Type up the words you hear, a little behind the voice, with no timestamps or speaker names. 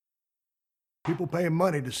People paying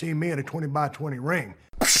money to see me in a 20x20 ring.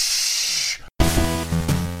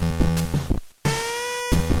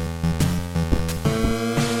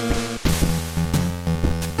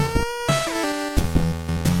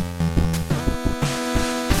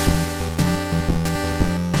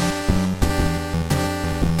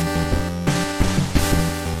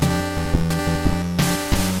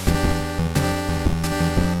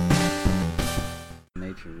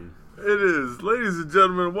 It is. Ladies and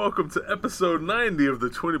gentlemen, welcome to episode 90 of the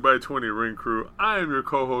 20x20 Ring Crew. I am your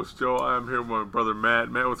co-host, Joe. I am here with my brother,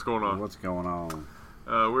 Matt. Matt, what's going on? What's going on?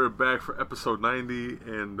 We're back for episode 90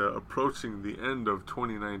 and approaching the end of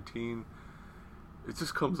 2019. It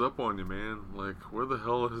just comes up on you, man. Like, where the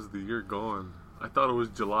hell has the year gone? I thought it was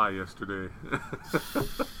July yesterday.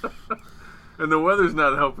 And the weather's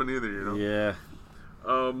not helping either, you know? Yeah.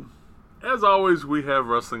 As always, we have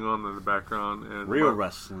wrestling on in the background. And Real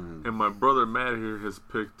wrestling. And my brother Matt here has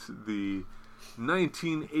picked the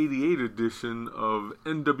 1988 edition of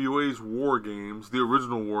NWA's War Games, the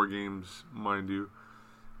original War Games, mind you,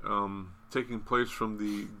 taking place from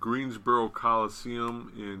the Greensboro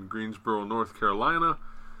Coliseum in Greensboro, North Carolina.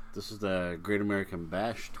 This is the Great American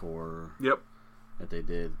Bash tour. Yep. That they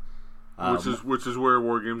did. Which is where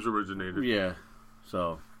War Games originated. Yeah.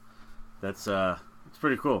 So, that's it's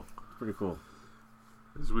pretty cool. Pretty cool.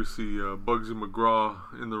 As we see Bugsy McGraw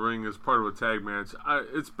in the ring as part of a tag match.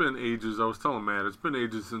 It's been ages. I was telling Matt, it's been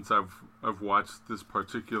ages since I've watched this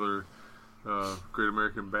particular Great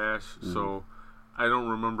American Bash. Mm-hmm. So I don't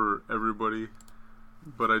remember everybody,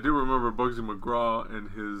 but I do remember Bugsy McGraw and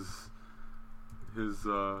his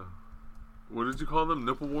what did you call them?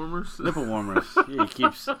 Nipple warmers? Nipple warmers. Yeah,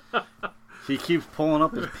 he keeps pulling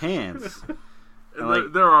up his pants. And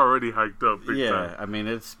like, they're already hiked up big time. Yeah, I mean,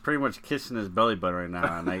 it's pretty much kissing his belly button right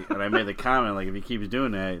now. And I made the comment, like, if he keeps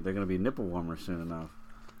doing that, they're going to be nipple warmers soon enough.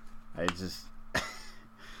 I just...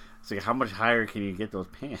 it's like, how much higher can you get those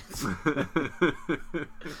pants?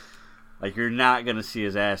 Like, you're not going to see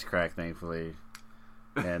his ass crack, thankfully.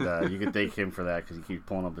 And you can thank him for that, because he keeps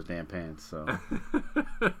pulling up his damn pants, so...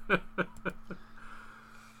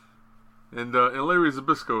 And Larry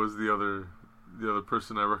Zbyszko is the other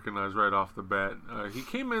person I recognize right off the bat. He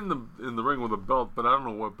came in the ring with a belt, but I don't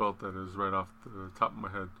know what belt that is right off the top of my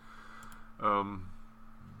head.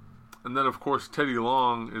 And then, of course, Teddy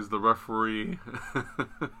Long is the referee.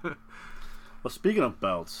 Well, speaking of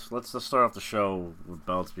belts, let's start off the show with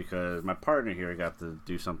belts, because my partner here got to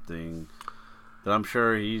do something that I'm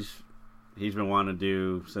sure he's been wanting to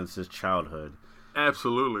do since his childhood.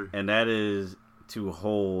 Absolutely. And that is to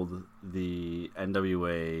hold the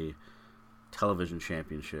NWA Television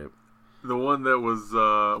Championship. The one that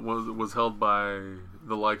was held by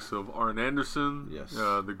the likes of Arn Anderson, yes,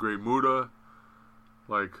 the Great Muta.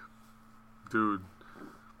 Like, dude,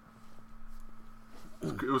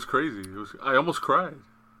 it was crazy. I almost cried.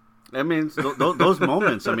 I mean, those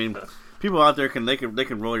moments. I mean, people out there can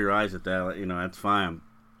roll your eyes at that. You know, that's fine.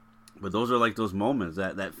 But those are like those moments,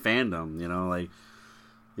 that fandom. You know, like,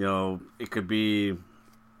 you know, it could be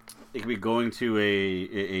going to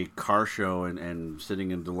a car show and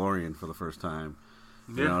sitting in DeLorean for the first time.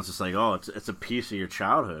 You know, it's just like, oh, it's a piece of your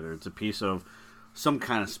childhood, or it's a piece of some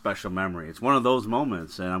kind of special memory. It's one of those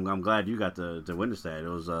moments, and I'm glad you got to witness that. It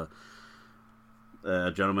was a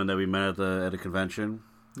gentleman that we met at a convention.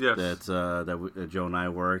 Yes. That Joe and I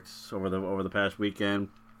worked over the past weekend,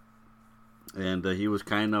 and he was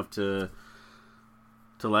kind enough to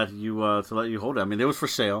let you hold it. I mean, it was for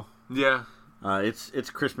sale. Yeah.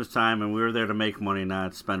 It's Christmas time, and we were there to make money,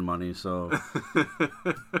 not spend money. So,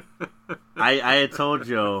 I had told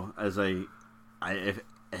Joe, if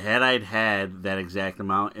I'd had that exact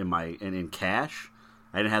amount in cash,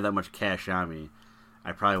 I didn't have that much cash on me,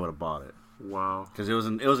 I probably would have bought it. Wow, because it was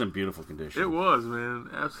in beautiful condition. It was, man,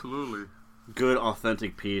 absolutely good,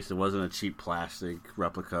 authentic piece. It wasn't a cheap plastic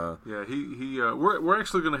replica. Yeah, we're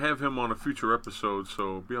actually going to have him on a future episode,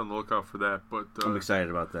 so be on the lookout for that. But I'm excited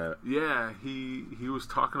about that. Yeah, he was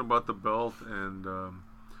talking about the belt, and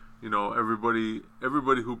you know, everybody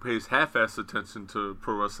who pays half-ass attention to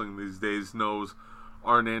pro wrestling these days knows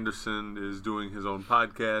Arn Anderson is doing his own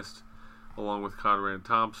podcast along with Conrad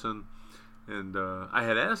Thompson, and I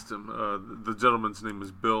had asked him. The gentleman's name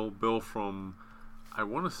is Bill from, I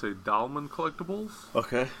want to say, Dahlman Collectibles.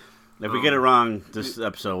 Okay. If we get it wrong this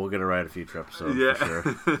episode, we'll get it right a future episode. Yeah. For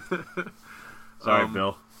sure. Sorry,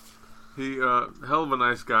 Bill. He, hell of a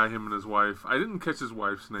nice guy, him and his wife. I didn't catch his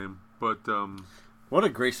wife's name, but... what a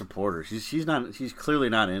great supporter. She's clearly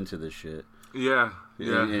not into this shit. Yeah.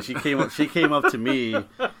 And she came up to me,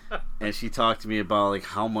 and she talked to me about, like,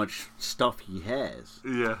 how much stuff he has.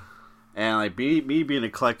 Yeah. And like me being a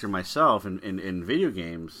collector myself in video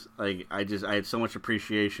games, like I had so much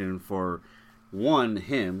appreciation for one,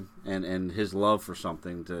 him and his love for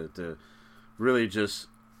something to really just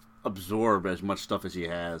absorb as much stuff as he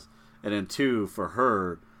has, and then two, for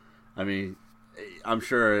her, I mean, I'm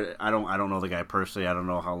sure I don't know the guy personally, I don't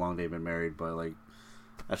know how long they've been married, but like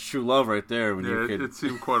that's true love right there. When you could, it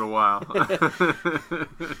seemed quite a while.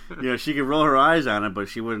 She could roll her eyes on it, but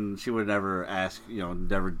she would never ask,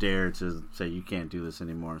 never dare to say you can't do this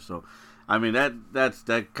anymore. So, I mean that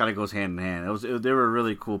kind of goes hand in hand. They were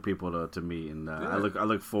really cool people to meet, and I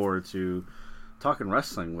look forward to talking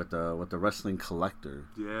wrestling with the wrestling collector.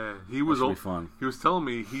 Yeah, he was fun. He was telling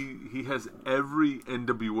me he has every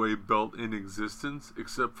NWA belt in existence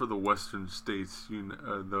except for the Western States.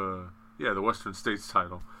 The Western States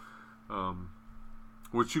title,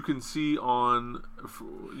 which you can see on.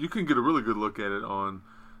 You can get a really good look at it on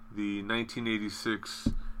the 1986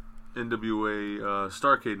 NWA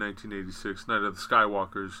Starrcade 1986 Night of the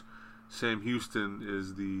Skywalkers. Sam Houston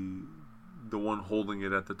is the one holding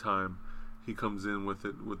it at the time. He comes in with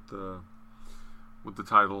it with the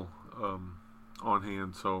title on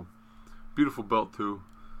hand. So beautiful belt too.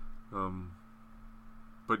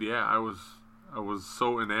 But yeah, I was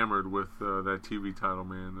so enamored with that TV title,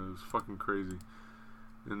 man. It was fucking crazy.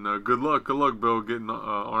 And good luck, Bill, getting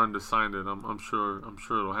Arn to sign it. I'm sure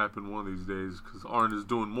it'll happen one of these days because Arn is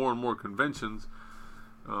doing more and more conventions.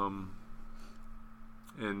 And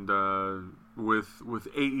with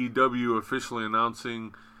AEW officially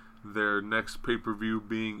announcing their next pay-per-view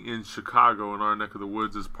being in Chicago in our neck of the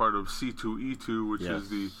woods as part of C2E2, which is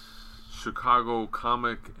the Chicago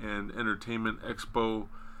Comic and Entertainment Expo.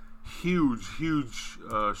 Huge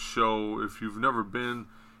show. If you've never been,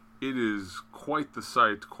 it is quite the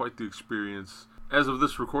sight, quite the experience. As of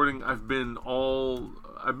this recording, I've been 9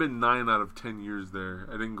 out of 10 years there.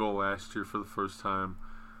 I didn't go last year for the first time,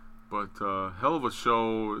 but hell of a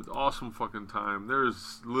show, awesome fucking time.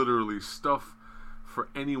 There's literally stuff for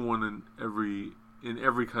anyone in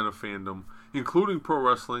every kind of fandom, including pro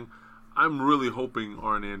wrestling. I'm really hoping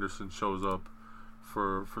Arn Anderson shows up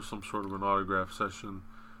for some sort of an autograph session.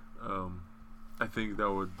 I think that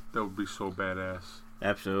would be so badass.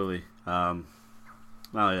 Absolutely. Not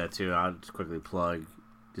only that too, I'll just quickly plug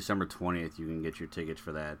December 20th. You can get your tickets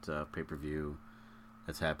for that pay-per-view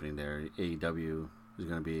that's happening there. AEW is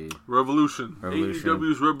going to be Revolution.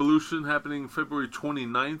 AEW's Revolution happening February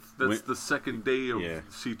 29th. That's the second day of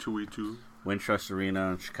C2E2. Wintrust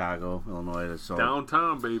Arena in Chicago, Illinois. So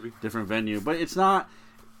downtown, baby. Different venue, but it's not.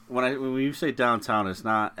 When you say downtown, it's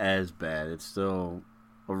not as bad. It's still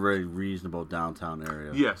a very reasonable downtown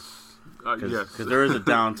area. Yes. Yes. Because there is a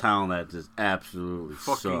downtown that just absolutely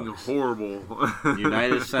fucking sucks. Horrible.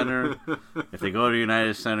 United Center. If they go to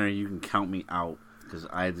United Center, you can count me out. Because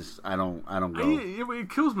I don't go. It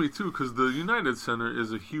kills me too. Because the United Center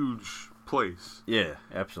is a huge place. Yeah,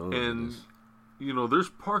 absolutely. And there's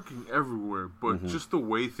parking everywhere, but just the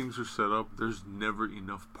way things are set up, there's never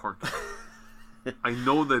enough parking. I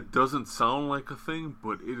know that doesn't sound like a thing,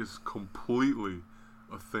 but it is completely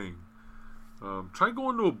a thing. Try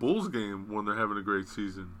going to a Bulls game when they're having a great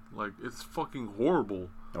season. Like, it's fucking horrible.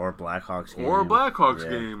 Or a Blackhawks game. Or a Blackhawks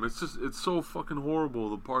game. It's so fucking horrible.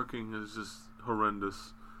 The parking is just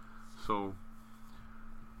horrendous. So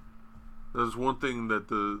that's one thing that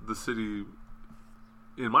the city,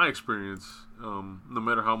 in my experience, no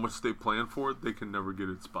matter how much they plan for it, they can never get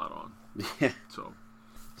it spot on. Yeah.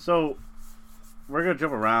 So we're gonna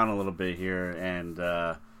jump around a little bit here, and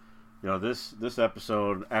this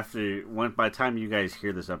episode, by the time you guys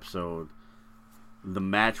hear this episode, the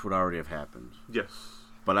match would already have happened. Yes.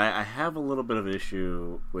 But I have a little bit of an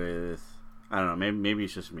issue with, I don't know, maybe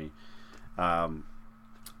it's just me,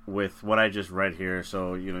 with what I just read here.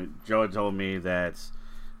 So, Joe had told me that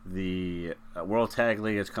the World Tag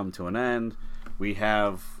League has come to an end. We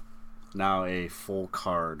have now a full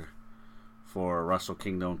card for Wrestle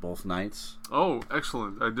Kingdom both nights. Oh,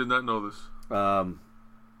 excellent. I did not know this.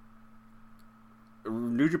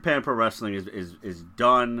 New Japan Pro Wrestling is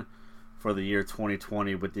done for the year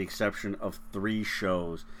 2020, with the exception of 3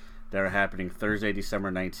 shows that are happening Thursday,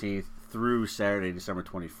 December 19th through Saturday, December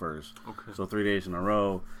 21st. Okay. So 3 days in a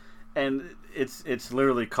row. And it's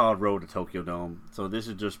literally called Road to Tokyo Dome. So this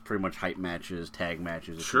is just pretty much hype matches, tag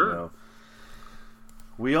matches, if you will.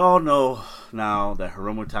 We all know now that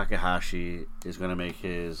Hiromu Takahashi is going to make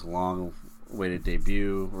his long-awaited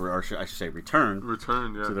debut, or I should say return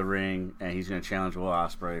to the ring, and he's going to challenge Will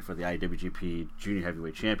Ospreay for the IWGP Junior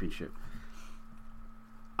Heavyweight Championship.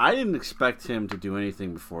 I didn't expect him to do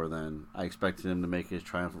anything before then. I expected him to make his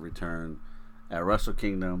triumphant return at Wrestle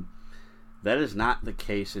Kingdom. That is not the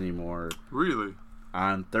case anymore. Really?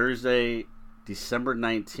 On Thursday, December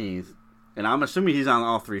 19th, and I'm assuming he's on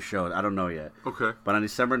all 3 shows. I don't know yet. Okay. But on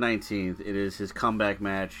December 19th, it is his comeback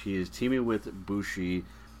match. He is teaming with Bushi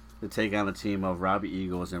to take on the team of Robbie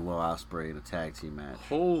Eagles and Will Ospreay in a tag team match.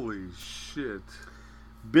 Holy shit.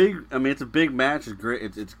 Big. I mean, it's a big match. It's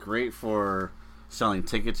great. It's great for selling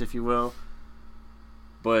tickets, if you will.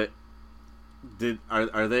 But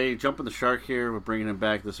are they jumping the shark here with bringing him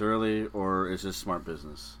back this early, or is this smart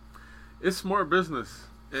business? It's smart business,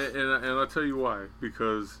 and I'll tell you why.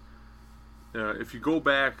 Because if you go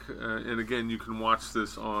back, and again, you can watch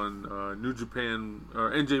this on New Japan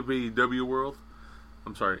or NJPW World.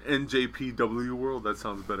 I'm sorry, NJPW World. That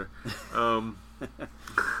sounds better.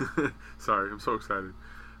 Sorry, I'm so excited.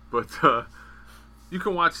 But you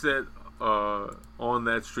can watch that on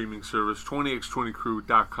that streaming service.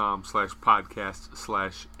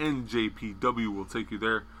 20x20crew.com/podcast/NJPW will take you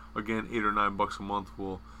there. Again, $8 or $9 a month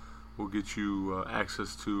will get you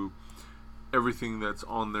access to everything that's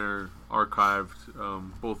on there archived,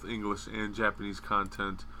 both English and Japanese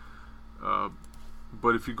content.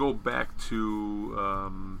 But if you go back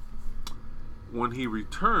to when he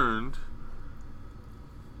returned,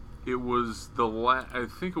 it was I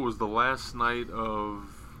think it was the last night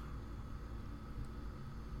of.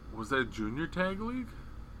 Was that Junior Tag League?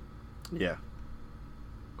 Yeah.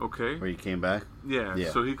 Okay. Where he came back? Yeah.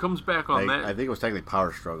 So he comes back on that. I think it was technically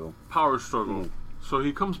Power Struggle. Power Struggle. So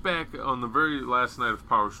he comes back on the very last night of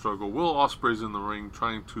Power Struggle. Will Ospreay's in the ring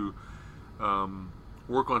trying to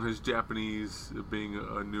work on his Japanese, being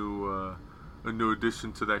a new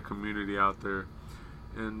addition to that community out there.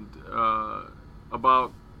 And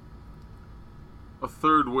about a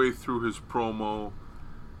third way through his promo,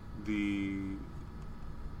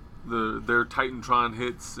 their Titantron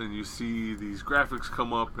hits, and you see these graphics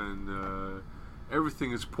come up, and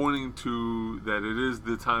everything is pointing to that it is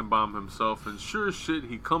the Time Bomb himself. And sure as shit,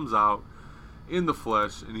 he comes out in the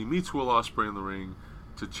flesh, and he meets Will Ospreay in the ring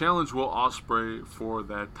to challenge Will Ospreay for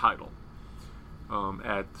that title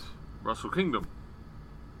at Wrestle Kingdom.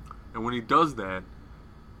 And when he does that,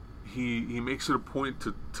 he makes it a point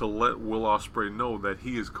to let Will Ospreay know that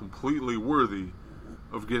he is completely worthy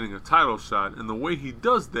of getting a title shot. And the way he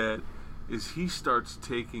does that is he starts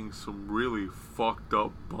taking some really fucked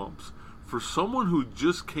up bumps. For someone who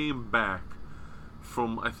just came back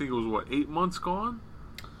from, I think it was 8 months gone?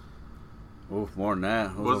 Oh, more than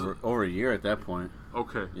that. It was over a year at that point.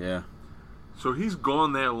 Okay. Yeah. So he's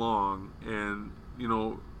gone that long, and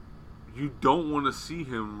you don't want to see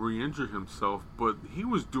him re-injure himself, but he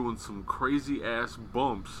was doing some crazy ass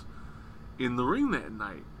bumps in the ring that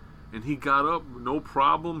night. And he got up, no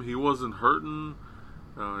problem. He wasn't hurting.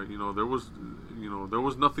 There was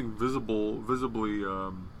nothing visibly.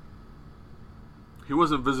 He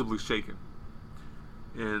wasn't visibly shaken,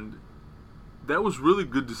 and that was really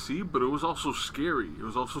good to see. But it was also scary. It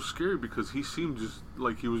was also scary because he seemed just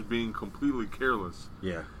like he was being completely careless.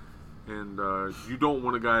 Yeah. And you don't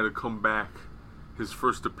want a guy to come back his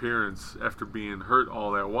first appearance after being hurt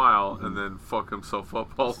all that while and then fuck himself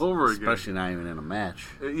up all over again. Especially not even in a match.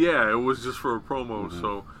 Yeah, it was just for a promo.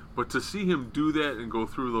 So, but to see him do that and go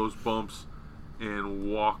through those bumps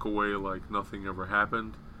and walk away like nothing ever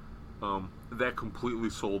happened, that completely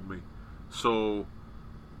sold me. So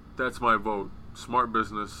that's my vote. Smart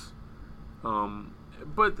business.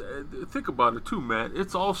 But think about it too, Matt.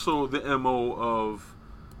 It's also the MO of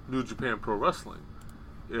New Japan Pro Wrestling.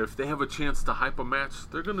 If they have a chance to hype a match,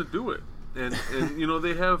 they're gonna do it. And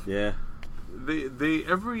they have they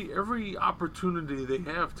every opportunity they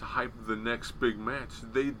have to hype the next big match,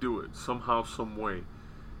 they do it somehow, some way.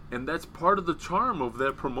 And that's part of the charm of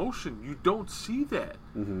that promotion. You don't see that.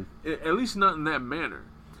 At least not in that manner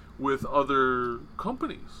with other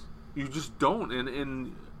companies. You just don't.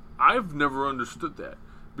 And I've never understood that.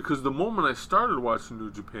 Because the moment I started watching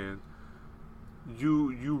New Japan,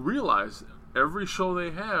 you realize every show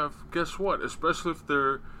they have, guess what? Especially if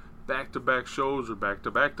they're back-to-back shows or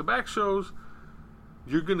back-to-back-to-back shows,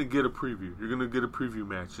 you're going to get a preview. You're going to get a preview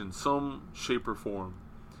match in some shape or form.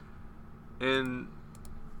 And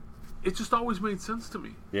it just always made sense to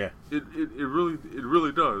me. Yeah. It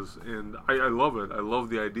really does. And I love it. I love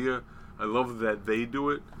the idea. I love that they do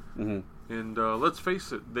it. And let's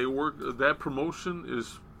face it, that promotion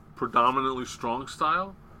is predominantly strong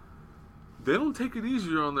style. They don't take it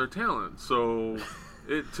easier on their talent. So,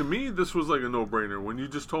 to me, this was like a no-brainer. When you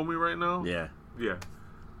just told me right now, yeah,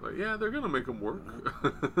 like, they're gonna make them work.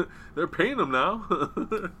 They're paying them now.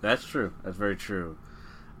 That's true. That's very true.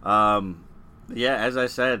 As I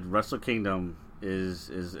said, Wrestle Kingdom is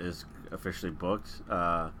officially booked.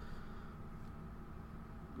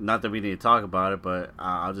 not that we need to talk about it, but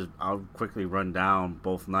I'll quickly run down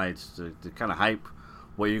both nights to kind of hype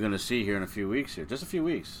what you're going to see here in a few weeks here. Just a few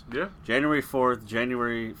weeks. Yeah. January 4th,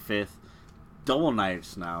 January 5th. Double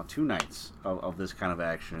nights now. 2 nights of this kind of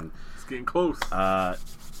action. It's getting close.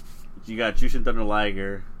 You got Jushin Thunder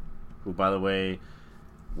Liger, who, by the way,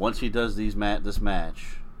 once he does this match,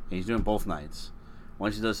 and he's doing both nights,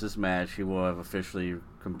 once he does this match, he will have officially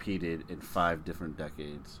competed in 5 different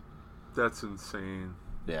decades. That's insane.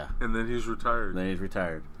 Yeah. And then he's retired.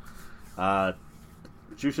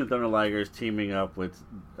 Jushin Thunder Liger is teaming up with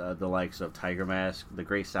the likes of Tiger Mask, the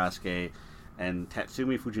Great Sasuke, and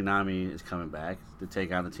Tatsumi Fujinami is coming back to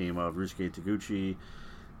take on the team of Ryusuke Taguchi,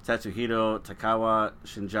 Tatsuhito Takawa,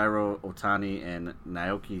 Shinjiro Otani, and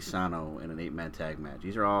Naoki Sano in an 8-man tag match.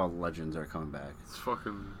 These are all legends that are coming back. It's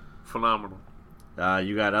fucking phenomenal.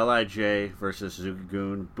 You got LIJ versus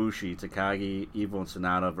Suzuki-gun, Bushi, Takagi, Evo and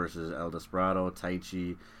Sonata versus El Desperado,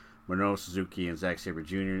 Taichi, Minoru Suzuki, and Zack Sabre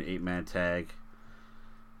Jr. in 8-man tag.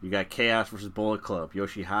 You got Chaos versus Bullet Club,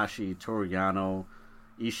 Yoshihashi, Toru Yano,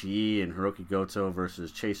 Ishii, and Hiroki Goto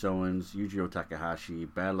versus Chase Owens, Yujiro Takahashi,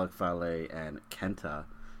 Bad Luck Fale, and Kenta.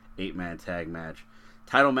 8-man tag match.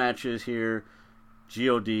 Title matches here.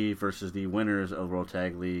 GOD versus the winners of World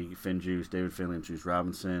Tag League, Finn Juice, David Finlay, and Juice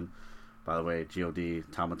Robinson. By the way, GOD,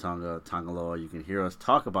 Tama Tonga, Tongaloa, you can hear us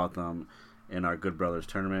talk about them in our Good Brothers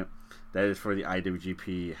tournament. That is for the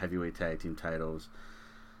IWGP Heavyweight Tag Team titles.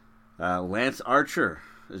 Lance Archer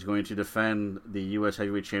is going to defend the U.S.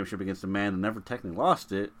 Heavyweight Championship against a man that never technically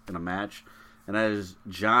lost it in a match, and that is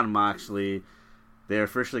Jon Moxley. They are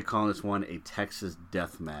officially calling this one a Texas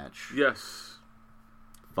Death Match. Yes.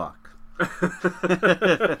 Fuck. Will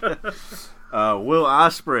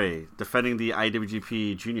Ospreay defending the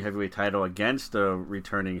IWGP Junior Heavyweight title against the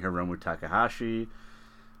returning Hiromu Takahashi.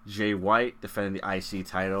 Jay White defending the IC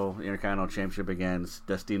title, Intercontinental Championship against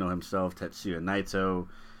Destino himself, Tetsuya Naito.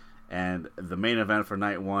 And the main event for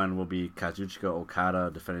night 1 will be Kazuchika Okada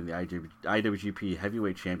defending the IWGP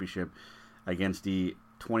Heavyweight Championship against the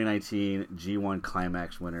 2019 G1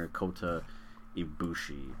 Climax winner Kota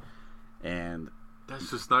Ibushi. And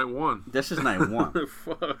that's just night 1. This is night 1.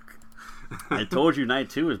 Fuck. I told you night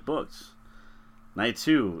 2 is booked. Night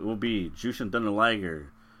 2 will be Jushin Thunder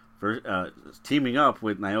Liger teaming up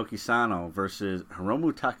with Naoki Sano versus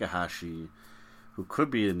Hiromu Takahashi, who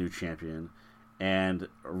could be the new champion, and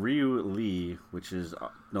Ryu Lee, which is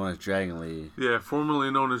known as Dragon Lee. Yeah,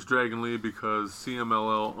 formerly known as Dragon Lee because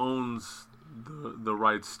CMLL owns the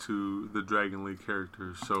rights to the Dragon Lee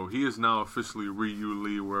character. So he is now officially Ryu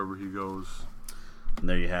Lee wherever he goes. And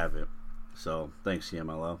there you have it. So, thanks,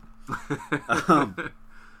 CMLL.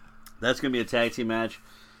 That's going to be a tag team match.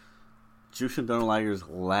 Jushin Thunder Liger's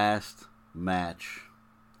last match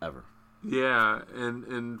ever. Yeah,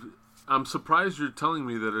 and I'm surprised you're telling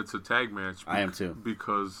me that it's a tag match. I am too.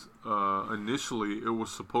 Because initially it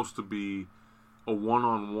was supposed to be a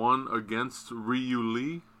one-on-one against Ryu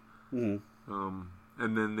Lee. Mm-hmm.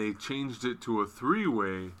 And then they changed it to a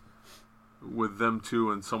 3-way with them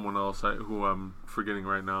two and someone else who I'm forgetting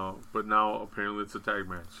right now. But now apparently it's a tag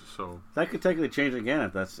match. So that could technically change again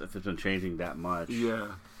if it's been changing that much. Yeah.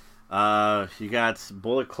 You got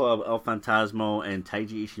Bullet Club, El Phantasmo, and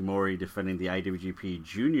Taiji Ishimori defending the IWGP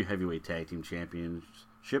Junior Heavyweight Tag Team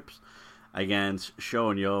Championships against Sho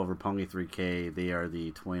and Yo of Roppongi 3K. They are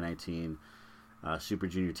the 2019 Super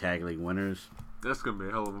Junior Tag League winners. That's going to be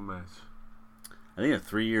a hell of a match. I think they're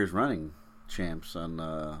 3 years running champs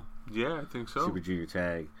on yeah, I think so. Super Junior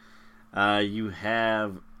Tag. You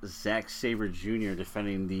have Zack Sabre Jr.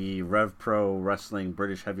 defending the Rev Pro Wrestling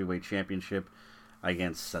British Heavyweight Championship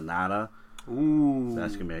against Sonata. Ooh.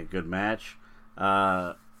 That's going to be a good match.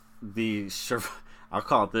 I'll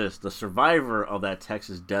call it this. The survivor of that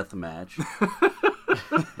Texas Death Match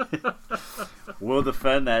will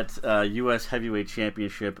defend that U.S. Heavyweight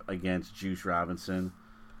Championship against Juice Robinson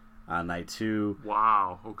on night 2.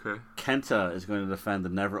 Wow, okay. Kenta is going to defend the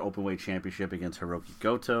Never Openweight Championship against Hiroki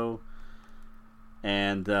Goto.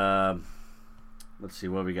 And let's see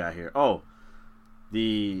what we got here.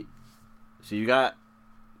 So you got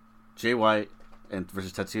Jay White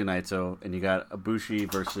versus Tetsuya Naito, and you got Ibushi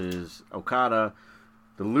versus Okada.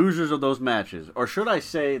 The losers of those matches, or should I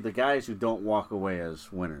say the guys who don't walk away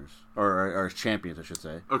as winners, or as champions, I should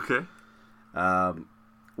say. Okay.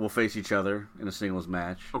 Will face each other in a singles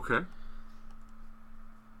match. Okay.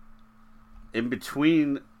 In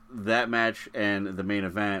between that match and the main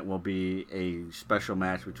event will be a special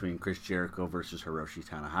match between Chris Jericho versus Hiroshi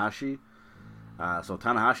Tanahashi. So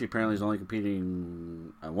Tanahashi apparently is only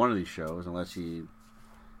competing on one of these shows, unless he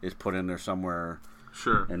is put in there somewhere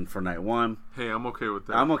Sure. And for night one, hey, I'm okay with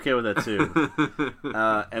that. I'm okay with that too.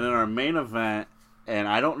 And then our main event, and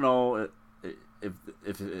I don't know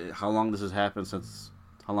if how long this has happened since,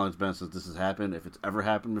 how long it's been since this has happened, if it's ever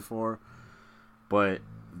happened before, but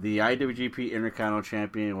the IWGP Intercontinental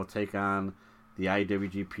Champion will take on the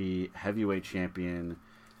IWGP Heavyweight Champion,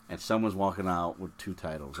 and someone's walking out with 2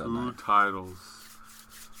 titles. Two titles.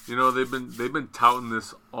 You know, they've been touting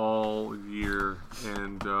this all year,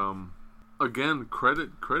 and again,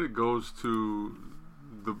 credit goes to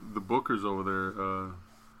the bookers over there,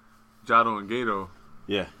 Jado and Gato.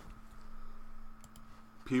 Yeah.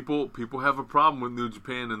 People have a problem with New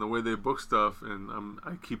Japan and the way they book stuff, and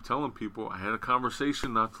I keep telling people, I had a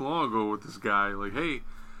conversation not too long ago with this guy, like, hey,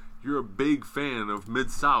 you're a big fan of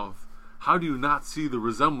Mid-South. How do you not see the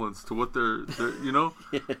resemblance to what they're you know?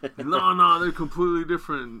 No, they're completely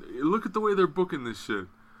different. Look at the way they're booking this shit.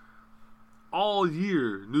 All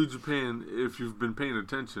year, New Japan, if you've been paying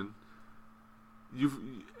attention,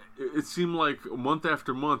 it seemed like month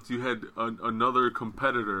after month you had another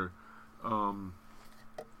competitor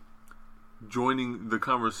joining the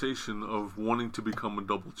conversation of wanting to become a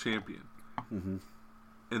double champion. Mm-hmm.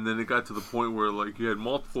 And then it got to the point where, like, you had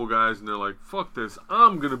multiple guys, and they're like, "Fuck this!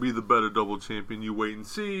 I'm gonna be the better double champion. You wait and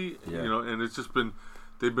see." Yeah. You know, and it's just been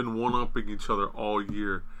they've been one-upping each other all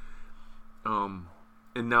year. And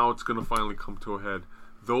now it's gonna finally come to a head.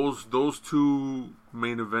 Those 2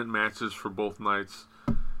 main event matches for both nights,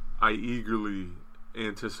 I eagerly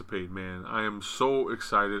anticipate. Man, I am so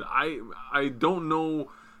excited. I don't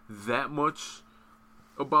know that much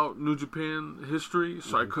about New Japan history,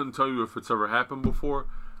 so I couldn't tell you if it's ever happened before.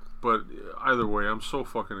 But either way, I'm so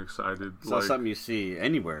fucking excited. It's not something you see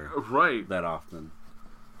anywhere, right? That often.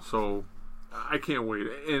 So I can't wait.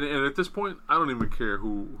 And at this point, I don't even care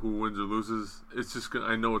who wins or loses. It's just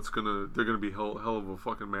I know they're gonna be hell of a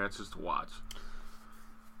fucking matches to watch.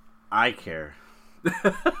 I care.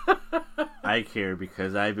 I care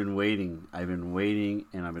because I've been waiting. And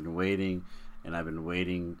I've been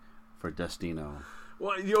waiting for Destino.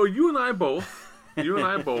 Well, you and I both. You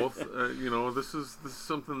know, this is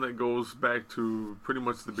something that goes back to pretty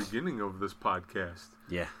much the beginning of this podcast.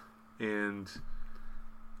 Yeah. And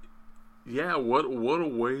yeah, what a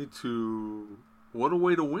way to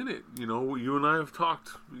win it. You know, you and I have talked,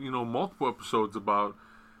 you know, multiple episodes about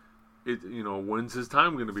it. You know, when's his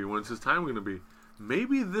time going to be? When's his time going to be?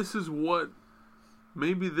 Maybe this is what.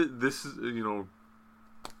 Maybe this is, you know,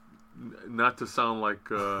 not to sound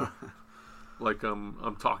like. Like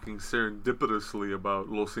I'm talking serendipitously about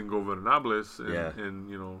Los Ingobernables and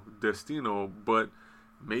you know, Destino, but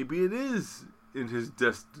maybe it is in his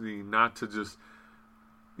destiny not to just,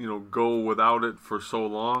 you know, go without it for so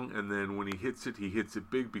long, and then when he hits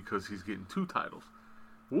it big because he's getting 2 titles.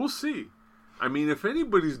 We'll see. I mean, if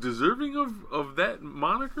anybody's deserving of that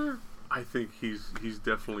moniker, I think he's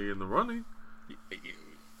definitely in the running.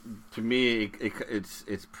 To me,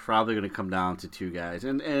 it's probably going to come down to 2 guys,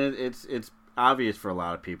 and it's obvious for a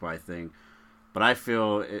lot of people, I think. But I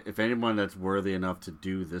feel if anyone that's worthy enough to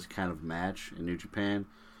do this kind of match in New Japan,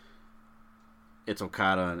 it's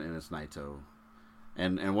Okada and it's Naito.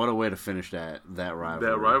 And what a way to finish that rivalry.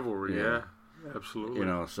 That rivalry, yeah. Absolutely. You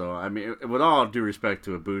know, so I mean, with all due respect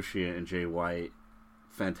to Ibushi and Jay White,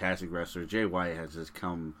 fantastic wrestler. Jay White has just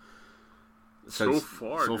come so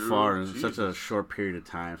far in such a short period of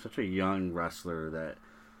time. Such a young wrestler that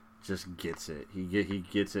just gets it. He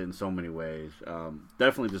gets it in so many ways.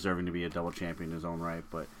 Definitely deserving to be a double champion in his own right.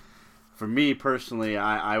 But for me personally,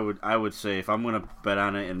 I would say if I'm gonna bet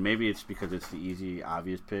on it, and maybe it's because it's the easy,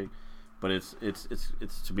 obvious pick, but it's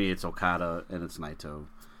to me it's Okada and it's Naito.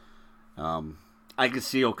 I could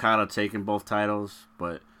see Okada taking both titles,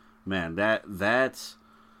 but man, that's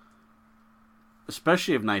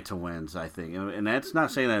especially if Naito wins, I think, and that's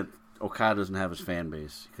not saying that Okada doesn't have his fan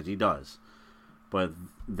base, because he does. But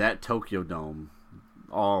that Tokyo Dome,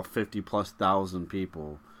 all 50,000+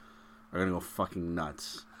 people are gonna go fucking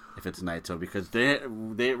nuts if it's Naito, because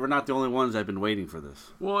we're not the only ones that have been waiting for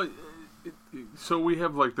this. Well, so we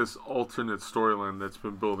have like this alternate storyline that's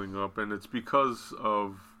been building up, and it's because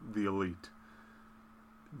of the Elite.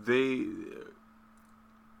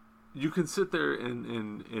 You can sit there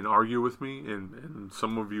and argue with me, and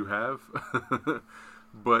some of you have,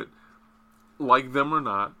 but like them or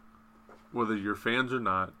not, whether you're fans or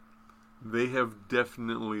not, they have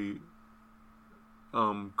definitely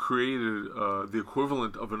created the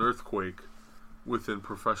equivalent of an earthquake within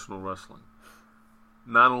professional wrestling.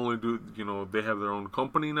 Not only do they have their own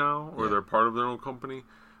company now, or they're part of their own company,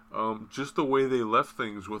 just the way they left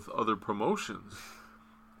things with other promotions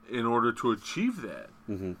in order to achieve that.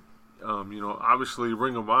 Mm-hmm. Obviously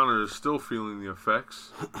Ring of Honor is still feeling the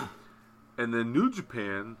effects, and then New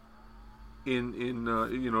Japan,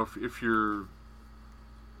 if you're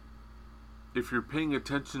paying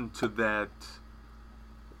attention to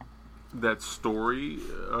that story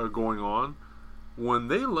going on, when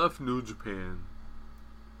they left New Japan,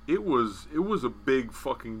 it was a big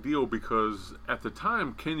fucking deal because at the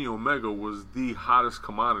time Kenny Omega was the hottest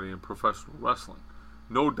commodity in professional wrestling,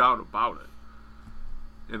 no doubt about it.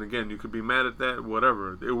 And again, you could be mad at that,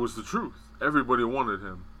 whatever. It was the truth. Everybody wanted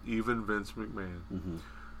him, even Vince McMahon. Mm-hmm.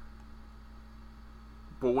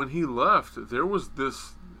 But when he left, there was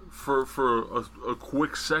this, for a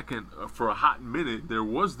quick second, for a hot minute, there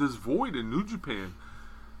was this void in New Japan.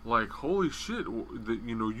 Like, holy shit,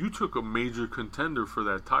 you took a major contender for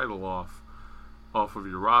that title off of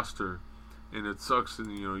your roster, and it sucks,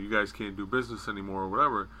 and you guys can't do business anymore or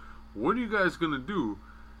whatever. What are you guys gonna do?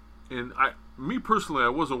 And me personally, I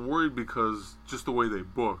wasn't worried because just the way they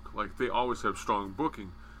book, like they always have strong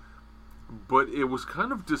booking. But it was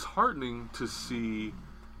kind of disheartening to see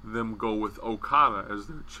them go with Okada as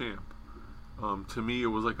their champ. To me, it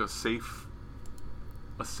was like a safe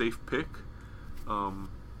pick.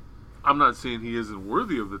 I'm not saying he isn't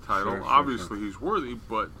worthy of the title. Sure, Obviously, sure. he's worthy,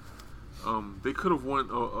 but they could have went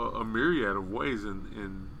a myriad of ways,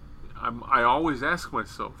 and I always ask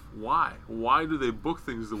myself, why? Why do they book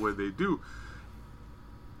things the way they do?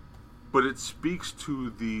 But it speaks to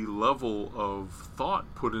the level of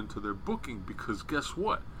thought put into their booking, because guess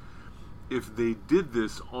what? If they did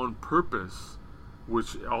this on purpose,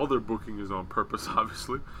 which all their booking is on purpose,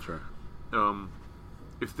 obviously. Sure.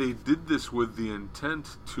 If they did this with the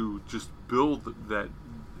intent to just build that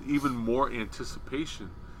even more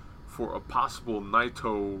anticipation for a possible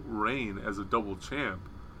Naito reign as a double champ,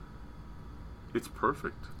 it's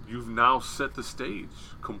perfect. You've now set the stage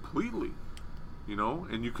completely,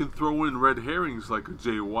 and you can throw in red herrings like a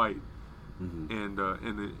Jay White Mm-hmm. and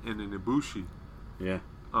an Ibushi. Yeah.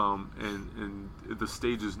 And the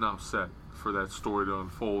stage is now set for that story to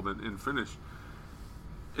unfold and finish.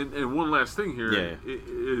 And one last thing here, Yeah.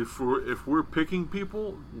 If we're picking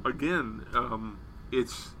people again,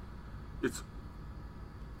 it's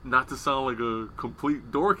not to sound like a complete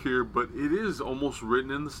dork here, but it is almost written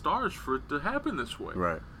in the stars for it to happen this way.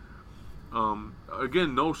 Right.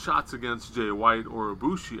 Again, no shots against Jay White or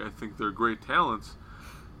Ibushi. I think they're great talents,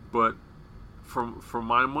 but for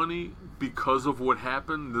my money, because of what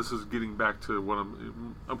happened, this is getting back to what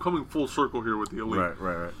I'm coming full circle here with the Elite.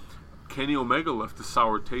 Right. Kenny Omega left a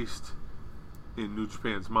sour taste in New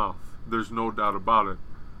Japan's mouth. There's no doubt about it.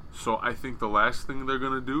 So I think the last thing they're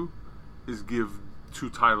going to do is give 2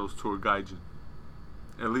 titles to a Gaijin.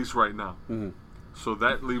 At least right now. Mm-hmm. So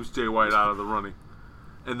that leaves Jay White out of the running.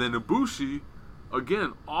 And then Ibushi,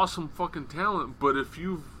 again, awesome fucking talent, but if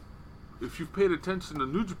you've paid attention to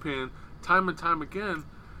New Japan time and time again,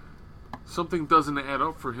 something doesn't add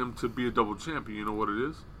up for him to be a double champion. You know what it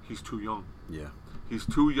is? He's too young. Yeah. He's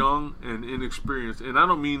too young and inexperienced, and I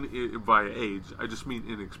don't mean it via age. I just mean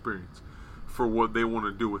inexperience for what they want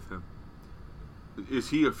to do with him. Is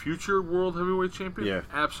he a future world heavyweight champion? Yeah.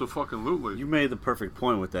 Absolutely. You made the perfect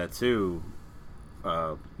point with that too.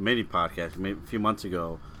 Mini podcast a few months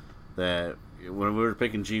ago, that when we were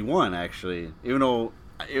picking G1, actually, even though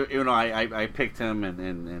I picked him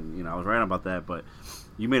and I was right about that, but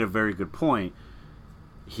you made a very good point.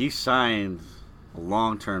 He signed a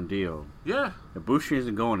long-term deal. Yeah. Ibushi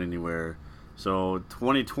isn't going anywhere, so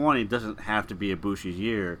 2020 doesn't have to be Ibushi's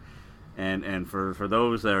year. And for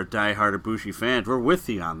those that are diehard Ibushi fans, we're with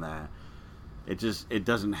you on that. It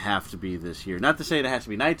doesn't have to be this year. Not to say it has to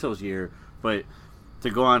be Naito's year, but to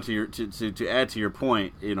go on to your to add to your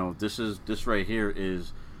point, this right here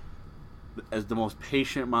is as the most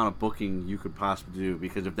patient amount of booking you could possibly do,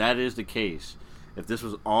 because if that is the case, if this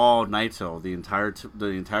was all Naito the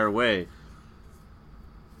entire way,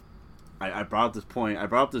 I brought up this point. I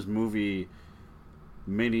brought up this movie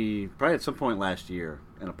probably at some point last year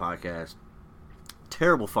in a podcast.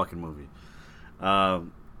 Terrible fucking movie.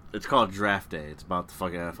 It's called Draft Day. It's about the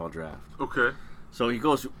fucking NFL draft. Okay. So he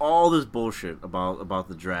goes through all this bullshit about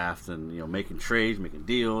the draft and making trades, making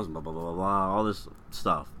deals, blah blah blah blah blah, all this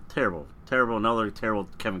stuff. Terrible, another terrible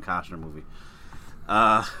Kevin Costner movie.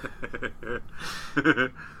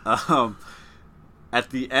 At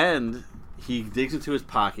the end, he digs into his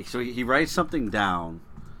pocket. So he writes something down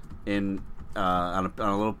on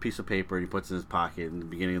a little piece of paper, and he puts it in his pocket in the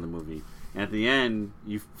beginning of the movie. And at the end,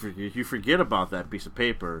 you forget about that piece of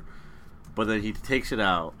paper, but then he takes it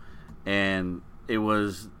out, and it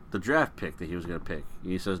was the draft pick that he was going to pick.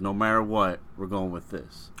 And he says, no matter what, we're going with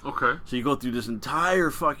this. Okay. So you go through this entire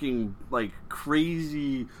fucking,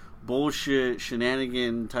 crazy bullshit,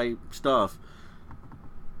 shenanigan type stuff.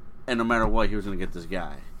 And no matter what, he was going to get this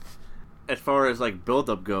guy. As far as like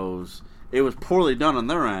build-up goes, it was poorly done on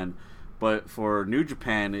their end. But for New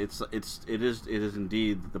Japan, it is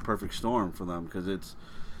indeed the perfect storm for them, because it's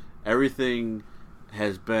everything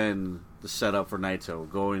has been the setup for Naito,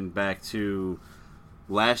 going back to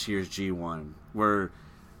last year's G1, where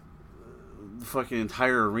the fucking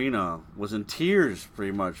entire arena was in tears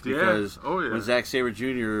pretty much, because when Zack Sabre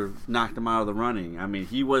Jr. knocked him out of the running. I mean,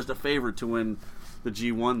 he was the favorite to win the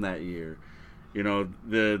G1 that year. You know,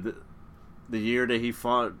 the year that he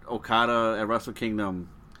fought Okada at Wrestle Kingdom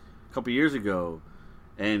a couple years ago,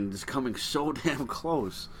 and is coming so damn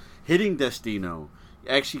close, hitting Destino,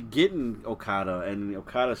 actually getting Okada, and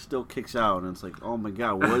Okada still kicks out, and it's like, oh my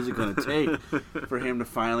god, what is it going to take for him to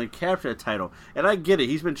finally capture that title? And I get it,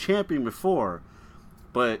 he's been champion before,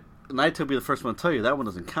 but Naito will be the first one to tell you that one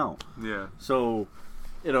doesn't count. Yeah. So,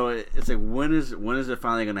 you know, it's like, when is it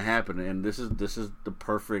finally going to happen? And this is the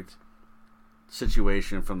perfect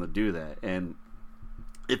situation for them to do that. And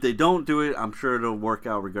if they don't do it, I'm sure it'll work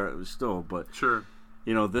out regardless still. But sure,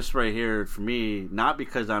 you know, this right here for me, not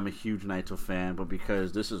because I'm a huge Naito fan, but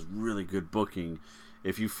because this is really good booking.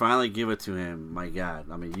 If you finally give it to him, my God,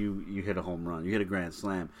 I mean, you hit a home run, you hit a grand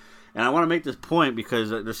slam. And I want to make this point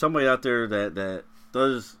because there's somebody out there that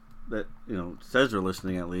does that, you know, says they're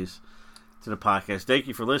listening at least to the podcast. Thank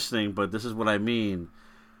you for listening, but this is what I mean.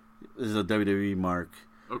 This is a WWE mark.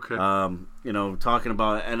 Okay. You know, talking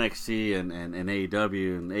about NXT and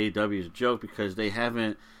AEW, and AEW is a joke because they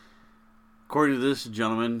haven't, according to this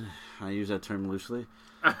gentleman, I use that term loosely,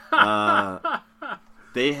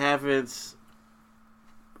 they haven't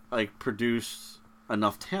like produced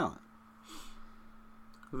enough talent.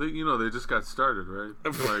 They just got started, right?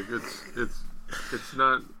 Like it's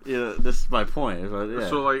not. Yeah, this is my point. Yeah.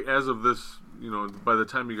 So like as of this, you know, by the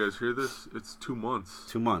time you guys hear this, it's 2 months.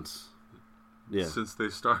 2 months. Yeah. Since they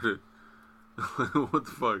started. What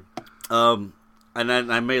the fuck? And then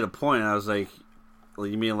I made a point. I was like, well,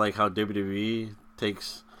 you mean like how WWE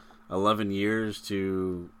takes 11 years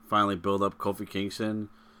to finally build up Kofi Kingston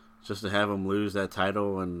just to have him lose that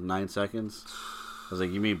title in 9 seconds? I was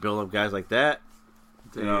like, you mean build up guys like that?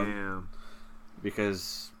 Damn. You know,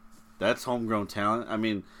 because that's homegrown talent. I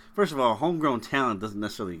mean, first of all, homegrown talent doesn't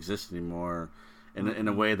necessarily exist anymore in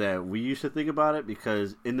a way that we used to think about it,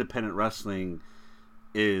 because independent wrestling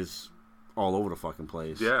is all over the fucking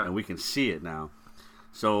place. Yeah. And we can see it now.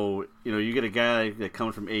 So, you know, you get a guy that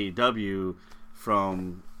comes from AEW,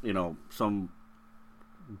 from, you know, some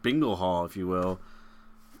bingo hall, if you will.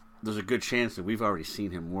 There's a good chance that we've already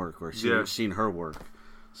seen him work, or seen her work.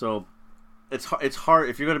 So it's hard.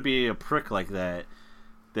 If you're going to be a prick like that,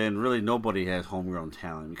 then really nobody has homegrown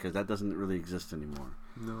talent, because that doesn't really exist anymore.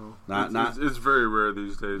 No. It's very rare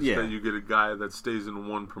these days that you get a guy that stays in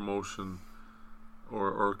one promotion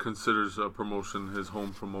or considers a promotion his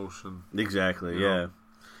home promotion. Exactly, yeah.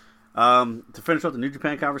 know? To finish up the New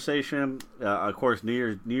Japan conversation, of course,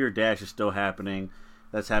 New Year Dash is still happening.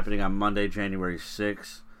 That's happening on Monday, January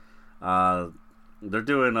 6th. They're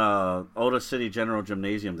doing Ota City General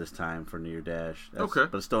Gymnasium this time for New Year Dash. Okay.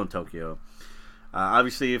 But it's still in Tokyo.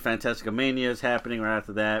 Obviously, Fantastica Mania is happening right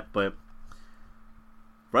after that, but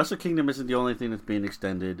Wrestle Kingdom isn't the only thing that's being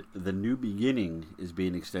extended. The New Beginning is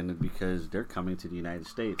being extended because they're coming to the United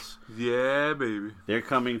States. Yeah, baby. They're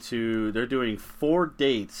doing 4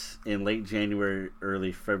 dates in late January,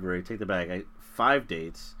 early February. Take the bag. 5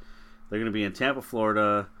 dates. They're going to be in Tampa,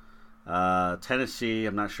 Florida, Tennessee.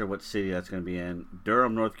 I'm not sure what city that's going to be in.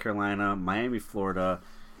 Durham, North Carolina, Miami, Florida,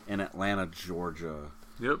 and Atlanta, Georgia.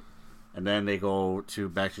 Yep. And then they go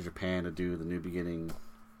back to Japan to do the New Beginning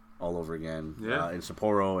all over again. Yeah. In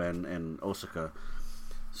Sapporo and Osaka.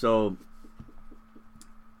 So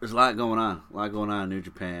there's a lot going on. In New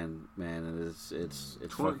Japan, man. And it's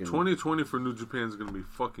fucking 2020 for New Japan is gonna be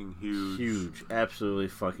fucking huge. Huge, absolutely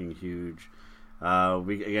fucking huge.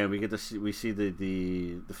 We get to see we say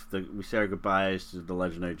our goodbyes to the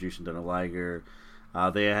legendary Jushin Thunder Liger.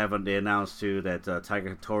 They announced too that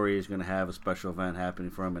Tiger Hattori is going to have a special event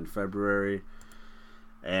happening for him in February,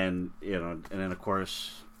 and then of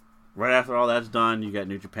course, right after all that's done, you got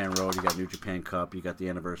New Japan Road, you got New Japan Cup, you got the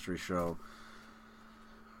anniversary show.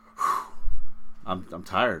 I'm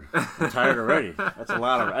tired. I'm tired already. That's a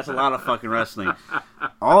lot of fucking wrestling.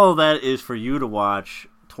 All of that is for you to watch.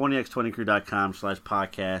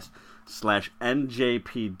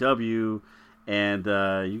 20x20crew.com/podcast/NJPW, and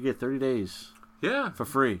you get 30 days. Yeah, for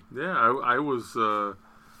free. Yeah, I was so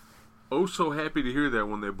happy to hear that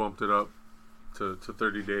when they bumped it up to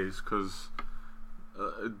 30 days, because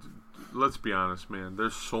let's be honest, man,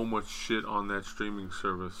 there's so much shit on that streaming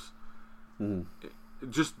service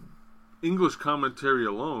just English commentary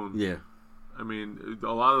alone. Yeah. I mean,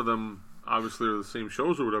 a lot of them obviously are the same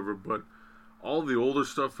shows or whatever, but all the older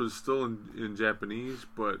stuff is still in Japanese,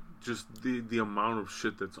 but just the amount of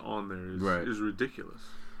shit that's on there is ridiculous.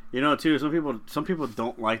 You know, too, some people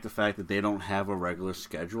don't like the fact that they don't have a regular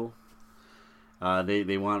schedule.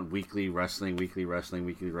 They want weekly wrestling.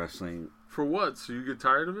 For what? So you get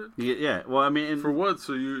tired of it? Yeah. Well, I mean, for what?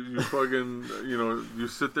 So you fucking you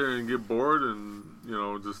sit there and get bored and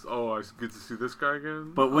just I get to see this guy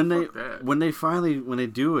again. But when they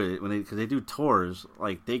do it, because they do tours,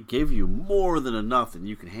 like they give you more than enough that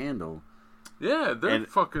you can handle. Yeah, they're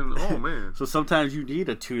fucking. Oh man. So sometimes you need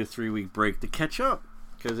a 2 to 3 week break to catch up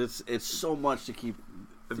because it's so much to keep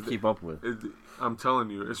up with. I'm telling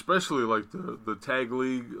you, especially like the tag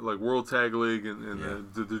league, like World Tag League and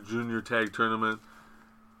the junior tag tournament.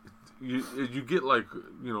 You get like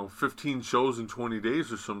 15 shows in 20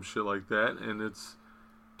 days or some shit like that, and it's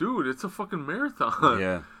a fucking marathon.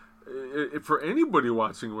 Yeah. For anybody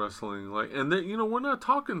watching wrestling, like, and then we're not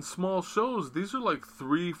talking small shows. These are like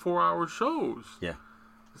 3-4 hour shows. Yeah.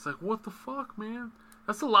 It's like, what the fuck, man?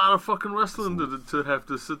 That's a lot of fucking wrestling to have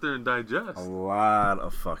to sit there and digest. A lot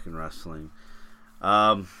of fucking wrestling.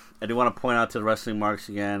 I do want to point out to the wrestling marks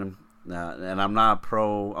again, and I'm not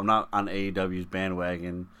on AEW's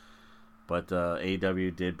bandwagon, but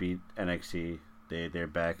AEW did beat NXT. They're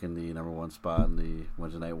back in the number 1 spot in the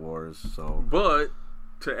Wednesday Night Wars. So, but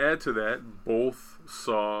to add to that, both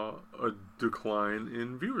saw a decline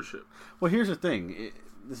in viewership. Well, here's the thing.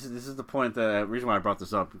 This is the point the reason why I brought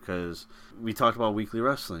this up, because we talked about weekly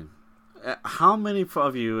wrestling. How many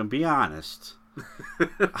of you, and be honest,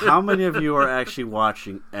 how many of you are actually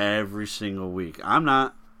watching every single week? I'm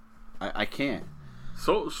not. I can't.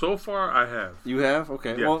 So far, I have. You have?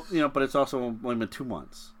 Okay. Yes. Well, but it's also only been 2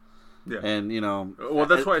 months. Yeah. And well,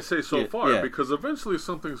 that's why I say so far, yeah. Because eventually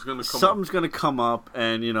something's going to come. Something's going to come up,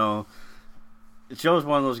 and Joe's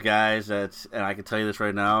one of those guys that's, and I can tell you this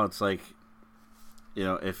right now, it's like,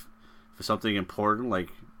 if for something important like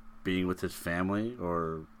being with his family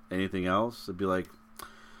or anything else, it'd be like,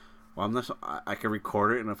 well, I can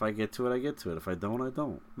record it, and if I get to it, I get to it. If I don't, I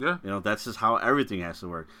don't. Yeah. That's just how everything has to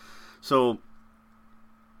work. So,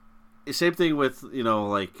 same thing with,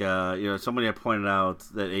 somebody had pointed out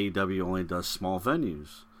that AEW only does small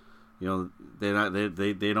venues.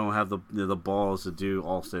 They don't have the balls to do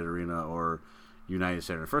Allstate Arena or United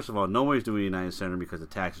Center. First of all, nobody's doing United Center because the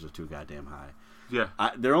taxes are too goddamn high. Yeah.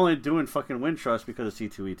 They're only doing fucking Wintrust because of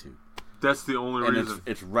C2E2. That's the only reason.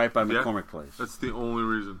 It's right by McCormick Place. That's the only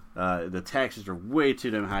reason. The taxes are way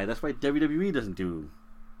too damn high. That's why WWE doesn't do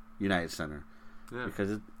United Center. Yeah.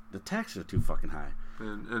 Because the taxes are too fucking high.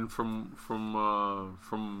 And from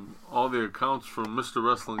all the accounts from Mr.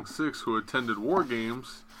 Wrestling 6 who attended War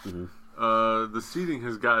Games, the seating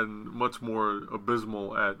has gotten much more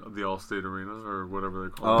abysmal at the Allstate Arena or whatever they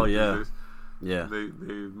call it. Oh yeah. These days. Yeah. They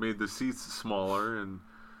made the seats smaller, and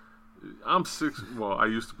I'm 6. Well, I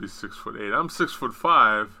used to be 6'8". I'm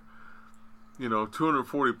 6'5".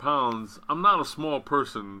 240 pounds. I'm not a small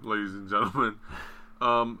person, ladies and gentlemen.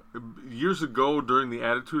 Years ago, during the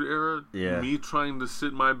Attitude Era, me trying to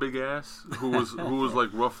sit my big ass, who was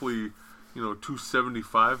like roughly,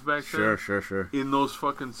 275 back then. Sure. In those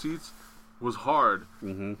fucking seats, was hard.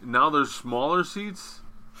 Mm-hmm. Now there's smaller seats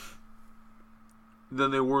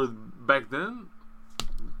than they were back then.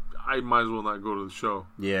 I might as well not go to the show.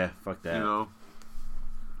 Yeah, fuck that.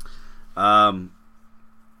 But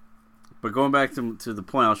going back to the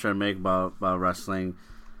point I was trying to make about wrestling,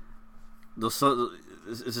 it's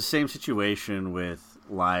the same situation with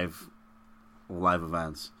live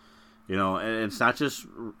events. And it's not just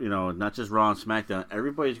Raw and SmackDown.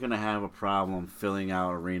 Everybody's gonna have a problem filling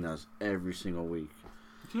out arenas every single week.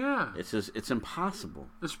 Yeah, it's impossible.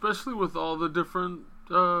 Especially with all the different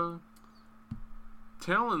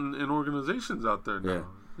talent and organizations out there now. Yeah.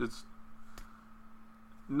 It's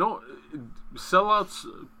sellouts,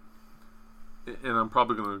 and I'm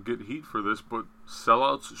probably gonna get heat for this, but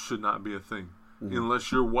sellouts should not be a thing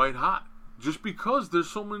unless you're white hot. Just because there's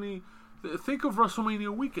so many. Think of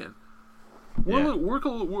WrestleMania weekend.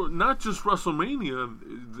 We're not just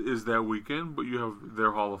WrestleMania is that weekend, but you have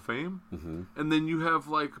their Hall of Fame, and then you have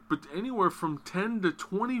anywhere from 10 to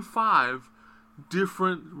 25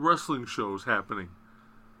 different wrestling shows happening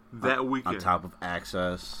that weekend. On top of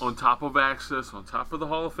Access, on top of the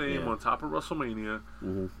Hall of Fame, on top of WrestleMania.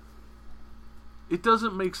 Mm-hmm. It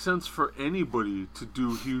doesn't make sense for anybody to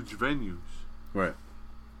do huge venues. Right.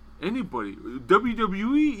 Anybody.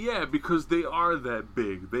 WWE, because they are that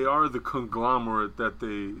big. They are the conglomerate that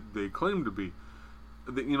they claim to be.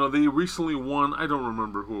 they recently won. I don't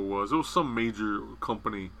remember who it was. It was some major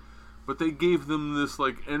company, but they gave them this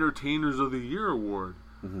like Entertainers of the Year award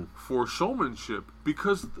for showmanship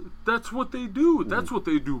because that's what they do. That's what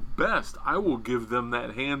they do best. I will give them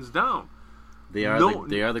that hands down. They are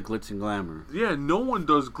the glitz and glamour. Yeah, no one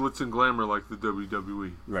does glitz and glamour like the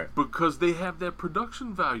WWE. Right. Because they have that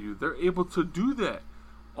production value. They're able to do that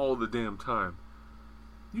all the damn time.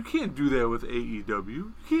 You can't do that with AEW.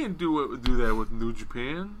 You can't do that with New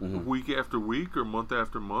Japan week after week or month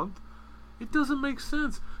after month. It doesn't make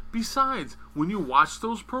sense. Besides, when you watch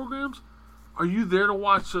those programs, are you there to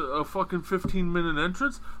watch a fucking 15-minute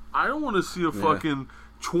entrance? I don't want to see a fucking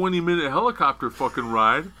 20-minute helicopter fucking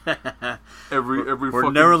ride every We're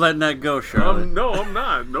fucking... never letting that go, Charlotte. No, I'm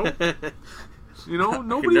not. Nope. You know,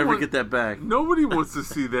 nobody can never get that back. Nobody wants to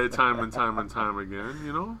see that time and time and time again.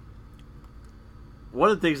 You know. One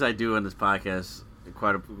of the things I do on this podcast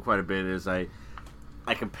quite a bit is I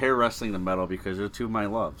compare wrestling to metal because they're two of my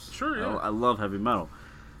loves. Sure, yeah. I love heavy metal.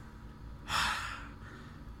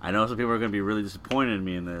 I know some people are going to be really disappointed in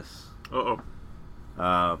me in this. But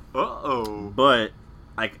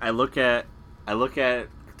I look at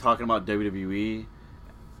talking about WWE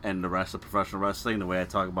and the rest of professional wrestling the way I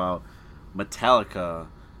talk about Metallica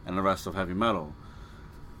and the rest of heavy metal.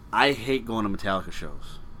 I hate going to Metallica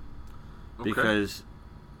shows. Because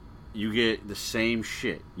you get the same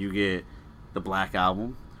shit. You get the Black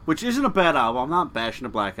Album, which isn't a bad album. I'm not bashing the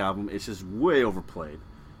Black Album. It's just way overplayed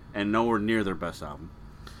and nowhere near their best album.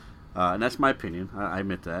 And that's my opinion. I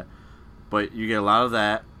admit that. But you get a lot of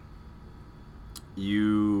that.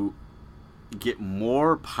 You get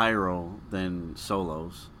more pyro than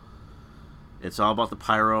solos. It's all about the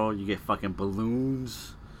pyro. You get fucking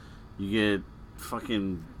balloons. You get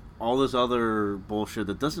fucking all this other bullshit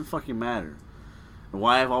that doesn't fucking matter. And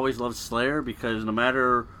why I've always loved Slayer, because no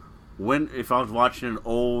matter if I was watching an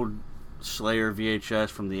old Slayer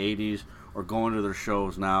VHS from the 80s or going to their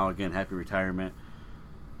shows now, again, happy retirement,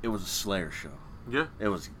 it was a Slayer show. Yeah. They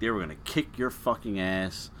were going to kick your fucking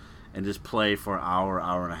ass and just play for an hour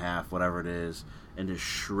and a half, whatever it is, and just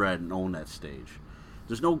shred and own that stage.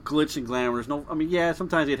 There's no glitz and glamour.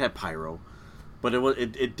 Sometimes they'd have pyro. But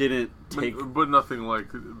it didn't take... But nothing like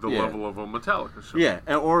the level of a Metallica show. Yeah,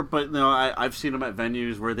 but I've seen them at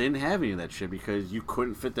venues where they didn't have any of that shit because you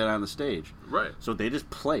couldn't fit that on the stage. Right. So they just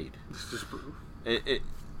played. It's just...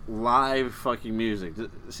 Live fucking music. The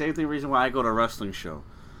same thing reason why I go to a wrestling show.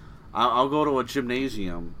 I'll go to a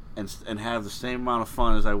gymnasium and have the same amount of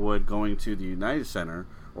fun as I would going to the United Center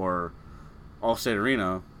or Allstate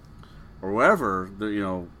Arena or wherever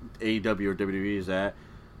AEW or WWE is at.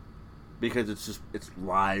 Because it's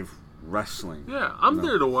live wrestling. Yeah, I'm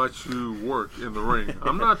there to watch you work in the ring.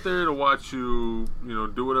 I'm not there to watch you,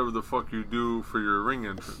 do whatever the fuck you do for your ring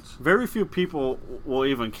entrance. Very few people will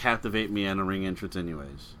even captivate me on a ring entrance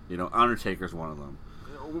anyways. Undertaker's one of them.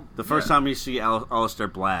 The first time you see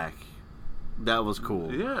Aleister Black, that was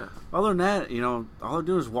cool. Yeah. Other than that, all I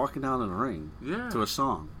do is walking down in the ring to a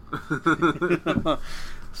song.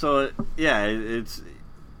 So, yeah, it's...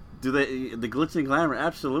 Do the glitz and glamour?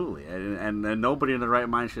 Absolutely, and nobody in their right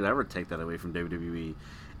mind should ever take that away from WWE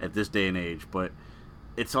at this day and age. But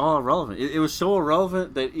it's all irrelevant. It was so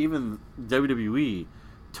irrelevant that even WWE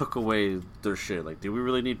took away their shit. Like, do we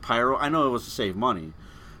really need pyro? I know it was to save money,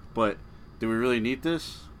 but do we really need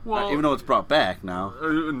this? Well, even though it's brought back now.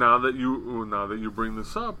 Now that you bring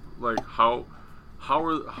this up, like how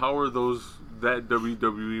are those that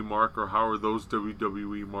WWE mark or how are those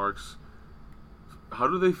WWE marks? How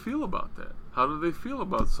do they feel about that? How do they feel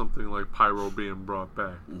about something like pyro being brought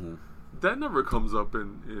back? Mm-hmm. That never comes up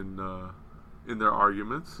in their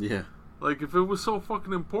arguments. Yeah. Like, if it was so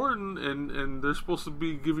fucking important and they're supposed to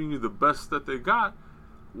be giving you the best that they got,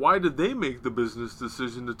 why did they make the business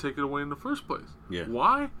decision to take it away in the first place? Yeah.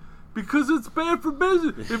 Why? Because it's bad for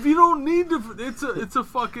business. If you don't need it's a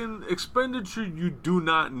fucking expenditure you do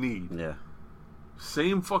not need. Yeah.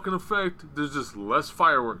 Same fucking effect. There's just less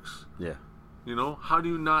fireworks. Yeah. How do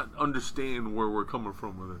you not understand where we're coming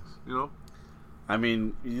from with this? I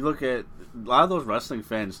mean, you look at a lot of those wrestling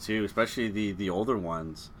fans too, especially the older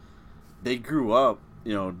ones. They grew up,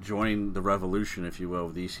 joining the revolution, if you will,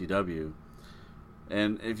 of the ECW.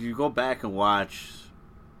 And if you go back and watch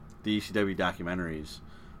the ECW documentaries,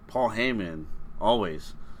 Paul Heyman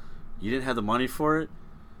always, you didn't have the money for it.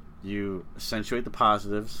 You accentuate the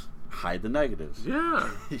positives, hide the negatives. Yeah.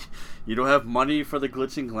 You don't have money for the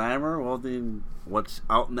glitz and glamour? Well, then what's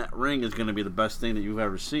out in that ring is going to be the best thing that you've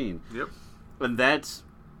ever seen. Yep. And that's...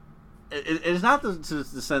 It's not the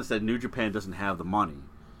sense that New Japan doesn't have the money.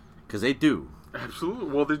 Because they do. Absolutely.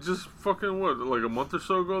 Well, they just fucking, like a month or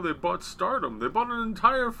so ago, they bought Stardom. They bought an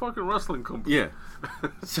entire fucking wrestling company. Yeah.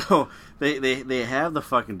 So they have the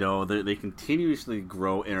fucking dough. They continuously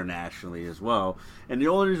grow internationally as well. And the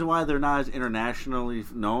only reason why they're not as internationally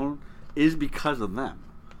known is because of them.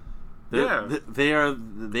 They are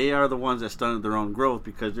the ones that stunted their own growth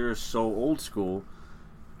because they're so old school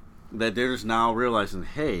that they're just now realizing,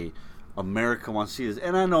 hey, America wants to see this.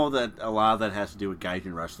 And I know that a lot of that has to do with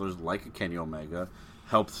Gaijin wrestlers like a Kenny Omega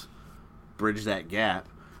helped bridge that gap.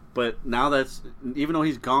 But now that's, even though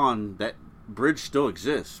he's gone, that bridge still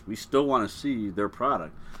exists. We still want to see their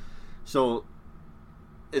product. So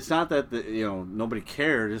it's not that nobody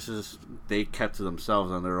cared. It's just they kept to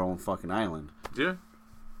themselves on their own fucking island. Yeah.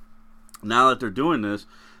 Now that they're doing this,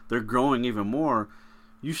 they're growing even more.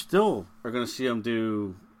 You still are going to see them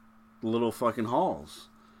do little fucking halls.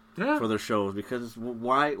 Yeah. For their shows, because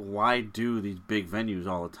why do these big venues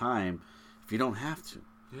all the time if you don't have to?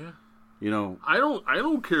 Yeah. I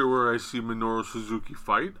don't care where I see Minoru Suzuki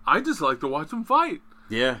fight. I just like to watch him fight.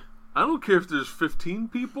 Yeah. I don't care if there's 15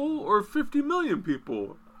 people or 50 million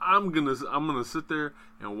people. I'm gonna sit there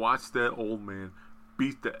and watch that old man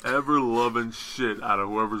beat the ever loving shit out of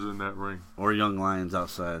whoever's in that ring. Or young lions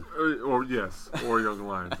outside. Or young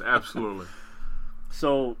lions. Absolutely.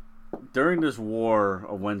 So during this war,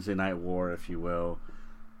 a Wednesday night war, if you will,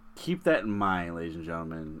 keep that in mind, ladies and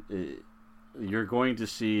gentlemen. You're going to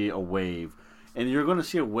see a wave. And you're going to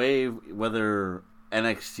see a wave whether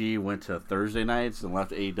NXT went to Thursday nights and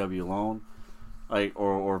left AEW alone,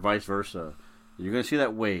 or vice versa. You're going to see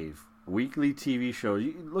that wave. Weekly TV show.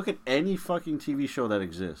 You look at any fucking TV show that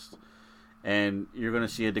exists, and you're going to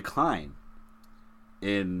see a decline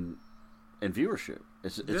in viewership.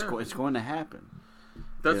 It's going to happen.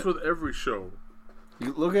 That's with every show.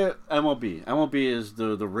 You look at MLB. MLB is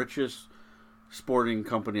the richest sporting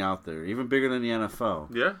company out there, even bigger than the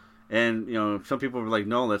NFL. Yeah. And, some people are like,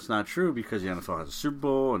 no, that's not true because the NFL has a Super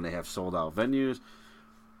Bowl and they have sold-out venues.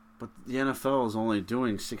 But the NFL is only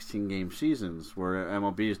doing 16-game seasons, where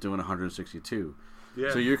MLB is doing 162.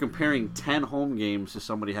 Yeah. So you're comparing 10 home games to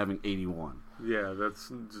somebody having 81. Yeah,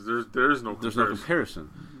 there's no comparison. There's no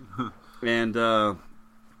comparison. And,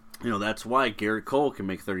 that's why Garrett Cole can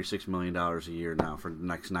make $36 million a year now for the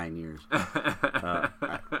next 9 years.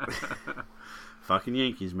 Fucking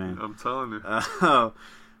Yankees, man. I'm telling you.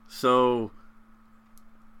 So,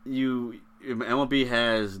 MLB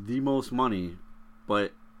has the most money,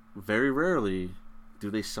 but very rarely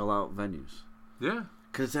do they sell out venues. Yeah.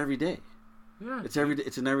 Because it's every day. Yeah. It's every day.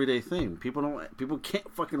 It's an everyday thing. People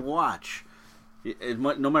can't fucking watch.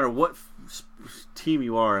 No matter what team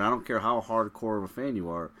you are, and I don't care how hardcore of a fan you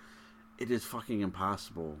are, it is fucking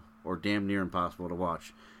impossible, or damn near impossible, to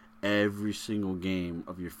watch every single game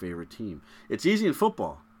of your favorite team. It's easy in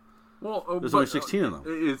football. Well, there's only 16 of them.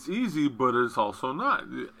 It's easy, but it's also not.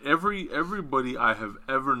 Everybody I have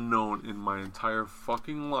ever known in my entire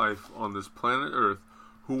fucking life on this planet Earth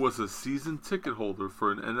who was a season ticket holder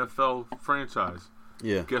for an NFL franchise,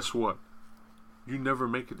 guess what? You never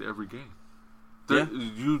make it to every game.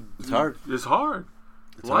 It's hard. It's hard.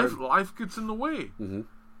 Hard. Life gets in the way. Mm-hmm.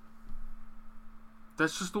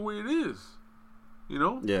 That's just the way it is.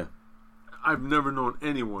 Yeah. I've never known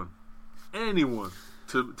anyone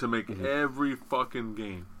to make every fucking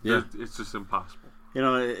game. Yeah. It's just impossible.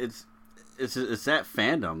 It's that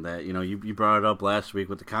fandom that you brought it up last week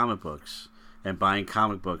with the comic books and buying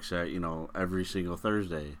comic books at every single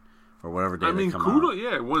Thursday or whatever day they come out.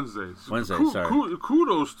 Yeah, Wednesdays. Sorry.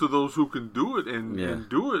 Kudos to those who can do it and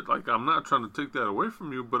do it. Like, I'm not trying to take that away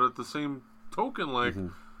from you, but at the same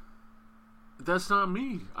token, that's not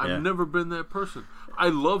me. I've never been that person. I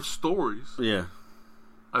love stories. Yeah.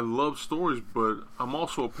 I love stories, but I'm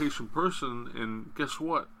also a patient person, and guess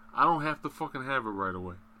what? I don't have to fucking have it right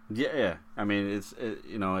away. Yeah. I mean,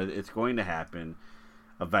 it's going to happen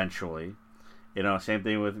eventually. Same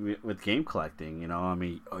thing with game collecting. I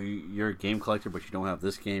mean, you're a game collector, but you don't have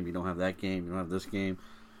this game, you don't have that game, you don't have this game.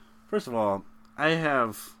 First of all, I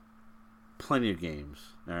have plenty of games.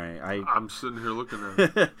 All right, I'm sitting here looking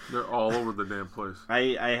at them. They're all over the damn place.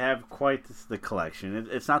 I have quite the collection.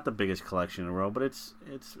 It's not the biggest collection in the world, but it's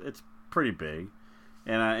pretty big.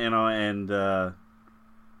 And I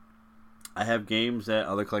have games that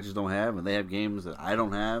other collectors don't have, and they have games that I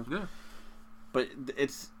don't have. Yeah. But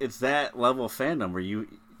it's that level of fandom where you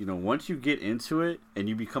once you get into it and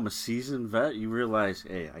you become a seasoned vet, you realize,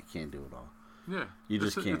 hey, I can't do it all. Yeah. You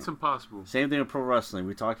just can't. It's impossible. Same thing with pro wrestling.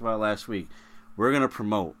 We talked about it last week. We're going to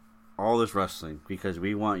promote all this wrestling because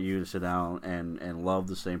we want you to sit down and love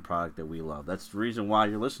the same product that we love. That's the reason why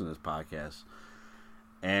you're listening to this podcast.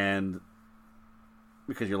 And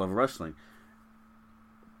because you love wrestling.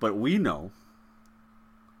 But we know,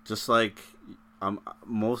 just like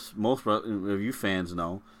most of you fans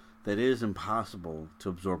know, that it is impossible to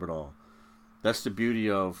absorb it all. That's the beauty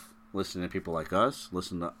of listening to people like us,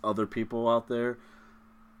 listening to other people out there,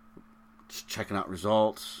 just checking out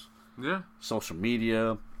results, social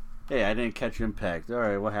media. Hey, I didn't catch Impact. All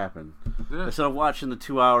right, what happened? Yeah. Instead of watching the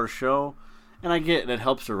 2-hour show, and I get that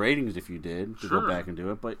helps the ratings if you did to go back and do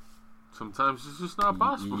it, but sometimes it's just not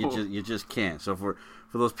possible. You just can't. So for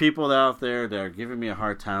those people out there that are giving me a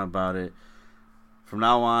hard time about it, from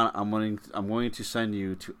now on, I'm going to send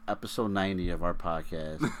you to episode 90 of our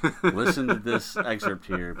podcast. Listen to this excerpt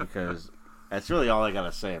here, because that's really all I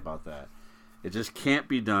gotta say about that. It just can't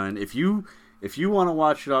be done. If you want to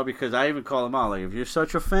watch it all, because I even call them out, like, if you're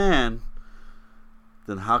such a fan,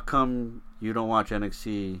 then how come you don't watch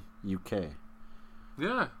NXT UK?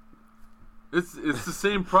 Yeah, it's the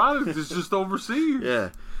same product. It's just overseas.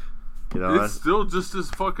 Yeah, it's still just as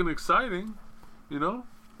fucking exciting.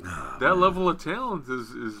 That level of talent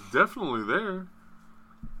is definitely there.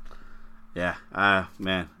 Yeah,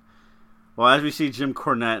 man. Well, as we see Jim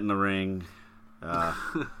Cornette in the ring,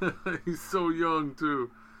 he's so young too.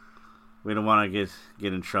 We don't want to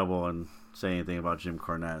get in trouble and say anything about Jim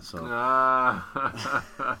Cornette, so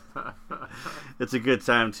it's a good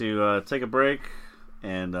time to take a break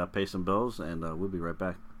and pay some bills, and we'll be right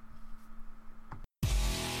back.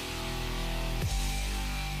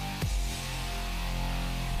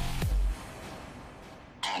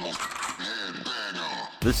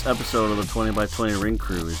 This episode of the 20 by 20 Ring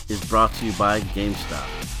Crew is brought to you by GameStop.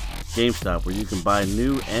 GameStop, where you can buy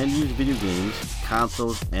new and used video games,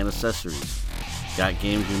 consoles, and accessories. Got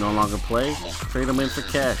games you no longer play? Trade them in for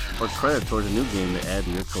cash or credit towards a new game to add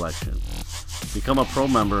to your collection. Become a pro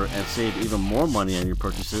member and save even more money on your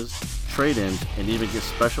purchases, trade-ins, and even get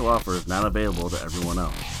special offers not available to everyone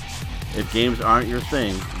else. If games aren't your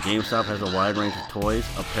thing, GameStop has a wide range of toys,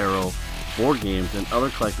 apparel, board games, and other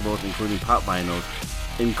collectibles, including pop vinyls,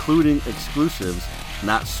 including exclusives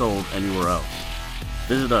not sold anywhere else.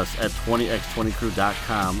 Visit us at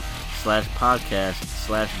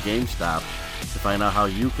 20x20crew.com/podcast/GameStop to find out how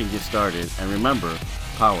you can get started. And remember,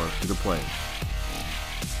 power to the play.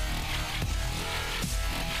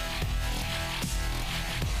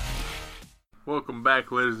 Welcome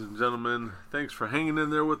back, ladies and gentlemen. Thanks for hanging in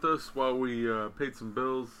there with us while we paid some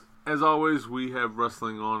bills. As always, we have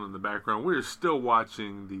wrestling on in the background. We are still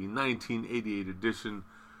watching the 1988 edition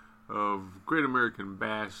of Great American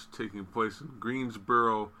Bash taking place in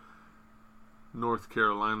Greensboro, North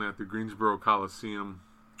Carolina at the Greensboro Coliseum.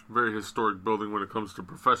 Very historic building when it comes to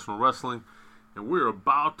professional wrestling. And we're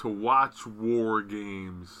about to watch War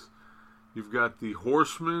Games. You've got the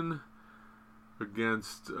Horsemen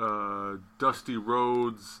against Dusty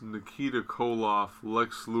Rhodes, Nikita Koloff,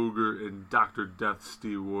 Lex Luger, and Dr. Death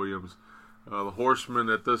Steve Williams. The Horsemen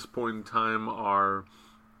at this point in time are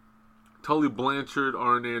Tully Blanchard,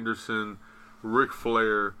 Arn Anderson, Ric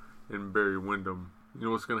Flair, and Barry Windham. You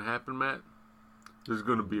know what's going to happen, Matt? There's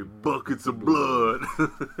going to be buckets of blood.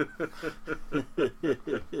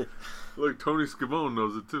 Look, Tony Schiavone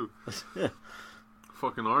knows it too.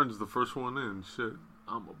 Fucking Arn's the first one in. Shit.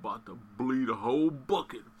 I'm about to bleed a whole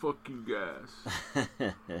bucket. Fuck you guys.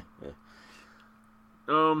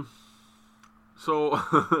 So,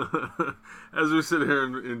 as we sit here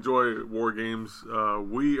and enjoy War Games,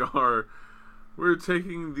 we're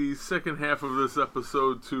taking the second half of this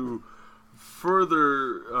episode to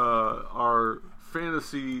further our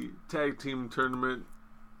fantasy tag team tournament.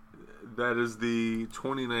 That is the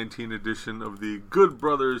 2019 edition of the Good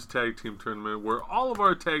Brothers Tag Team Tournament, where all of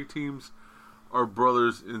our tag teams are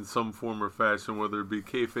brothers in some form or fashion, whether it be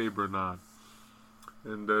kayfabe or not.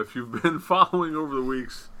 And if you've been following over the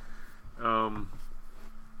weeks,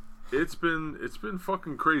 it's been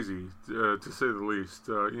fucking crazy, to say the least.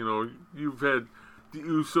 You've had the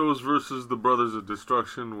Usos versus the Brothers of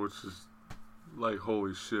Destruction, which is like,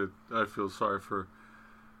 holy shit. I feel sorry for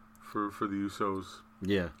the Usos.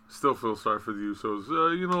 Yeah. Still feel sorry for the Usos.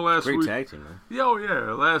 Last Great week... tag team, man.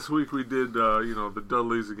 Yeah. Last week we did, the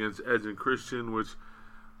Dudleys against Edge and Christian, which,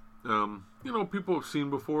 people have seen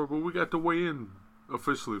before, but we got to weigh in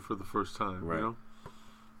officially for the first time, right.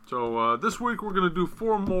 So, this week we're going to do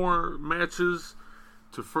 4 more matches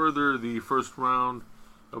to further the first round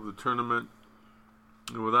of the tournament.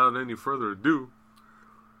 And without any further ado,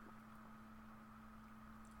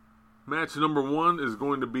 match number 1 is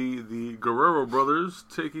going to be the Guerrero brothers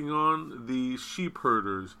taking on the Sheep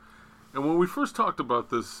Herders. And when we first talked about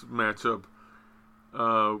this matchup,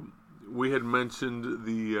 we had mentioned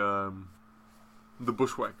the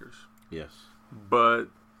Bushwhackers. Yes. But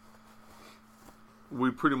we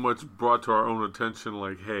pretty much brought to our own attention,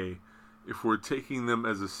 like, hey, if we're taking them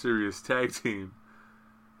as a serious tag team,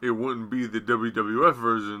 it wouldn't be the WWF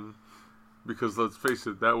version, because let's face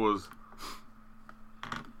it,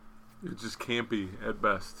 it's just campy at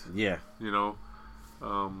best. Yeah. You know,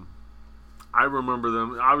 I remember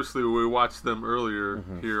them. Obviously, we watched them earlier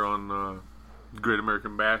here on Great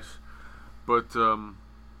American Bash, but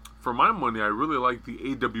for my money, I really like the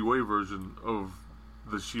AWA version of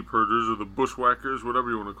the Sheep Herders or the Bushwhackers, whatever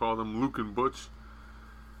you want to call them, Luke and Butch,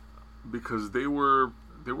 because they were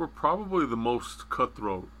probably the most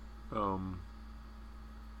cutthroat.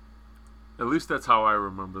 At least that's how I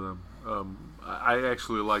remember them. I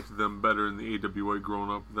actually liked them better in the AWA growing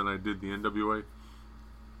up than I did the NWA,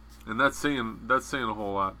 and that's saying a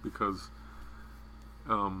whole lot, because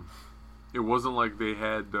it wasn't like they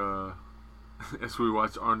had, as we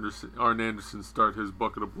watched Arn Anderson start his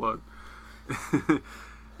bucket of blood.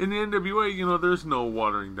 In the NWA, you know, there's no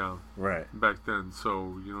watering down back then,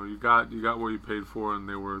 so you know you got what you paid for, and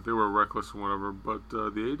they were reckless and whatever. But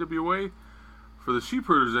the AWA, for the Sheep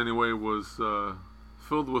Herders anyway, was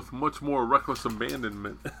filled with much more reckless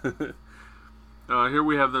abandonment. Here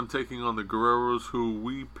we have them taking on the Guerreros, who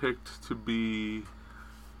we picked to be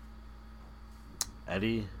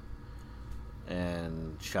Eddie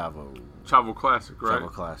and Chavo. Chavo Classic, right?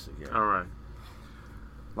 Chavo Classic, yeah. All right.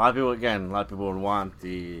 A lot of people would want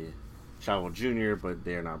the Chavo Jr., but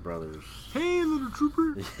they're not brothers. Hey, little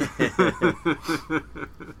trooper.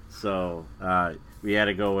 So we had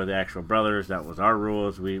to go with the actual brothers. That was our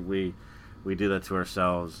rules. We did that to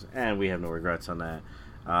ourselves, and we have no regrets on that.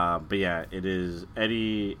 But yeah, it is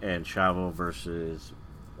Eddie and Chavo versus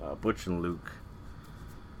Butch and Luke.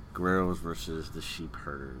 Guerreros versus the Sheep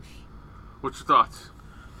Herders. What's your thoughts?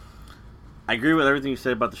 I agree with everything you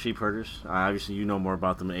said about the Sheep Herders. Obviously, you know more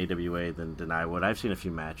about them in AWA than I would. I've seen a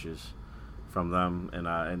few matches from them in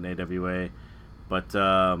AWA, but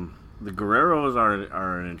the Guerreros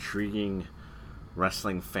are an intriguing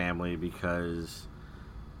wrestling family, because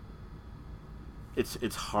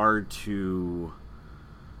it's hard to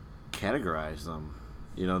categorize them.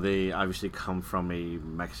 You know, they obviously come from a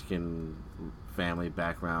Mexican family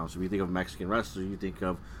background. So when you think of Mexican wrestlers, you think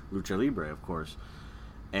of Lucha Libre, of course.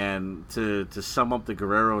 And to sum up the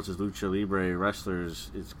Guerreros as Lucha Libre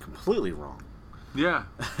wrestlers is completely wrong. Yeah,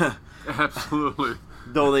 absolutely.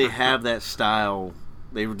 Though they have that style,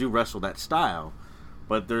 they do wrestle that style,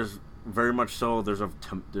 but there's very much so there's a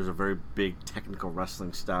very big technical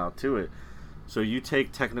wrestling style to it. So you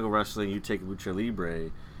take technical wrestling, you take Lucha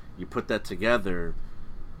Libre, you put that together,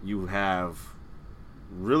 you have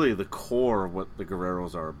really the core of what the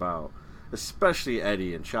Guerreros are about, especially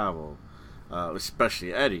Eddie and Chavo.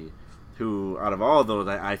 Especially Eddie, who out of all of those,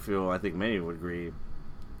 I think many would agree,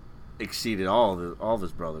 exceeded all of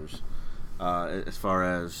his brothers as far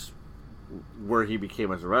as where he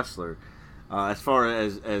became as a wrestler. As far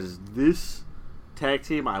as this tag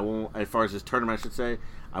team, I won't. As far as this tournament, I should say,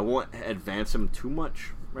 I won't advance him too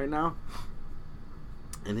much right now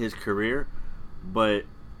in his career. But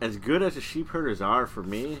as good as the Sheep Herders are for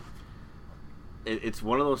me, it's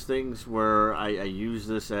one of those things where I use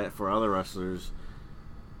this for other wrestlers.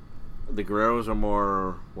 The Guerreros are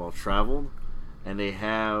more well-traveled, and they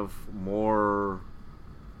have more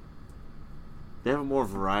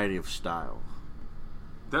variety of style.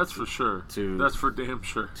 That's for sure. That's for damn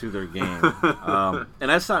sure. To their game. And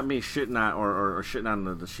that's not me shitting on or shitting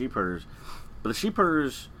on the Sheep Herders. But the Sheep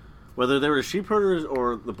Herders, whether they were the Sheep Herders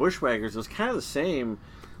or the Bushwhackers, it was kind of the same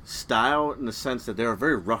style, in the sense that they're a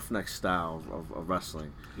very roughneck style of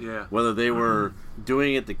wrestling. Yeah. Whether they were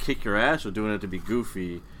doing it to kick your ass or doing it to be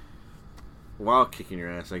goofy while kicking your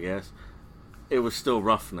ass, I guess, it was still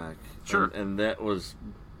roughneck. Sure. And that was,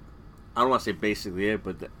 I don't want to say basically it,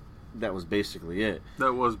 but that was basically it.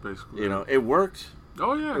 That was basically it. It worked.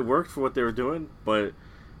 Oh, yeah. It worked for what they were doing, but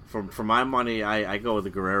for my money, I go with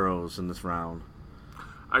the Guerreros in this round.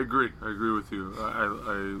 I agree with you.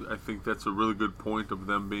 I think that's a really good point of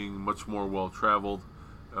them being much more well-traveled,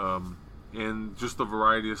 and just the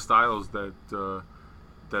variety of styles that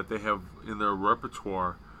they have in their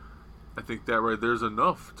repertoire. I think that right there's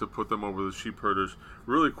enough to put them over the Sheep Herders.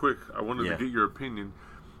 Really quick, I wanted to get your opinion.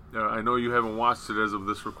 I know you haven't watched it as of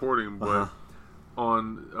this recording, but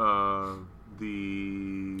on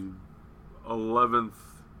the 11th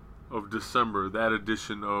of December, that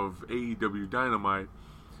edition of AEW Dynamite,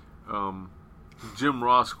 Jim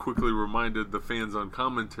Ross quickly reminded the fans on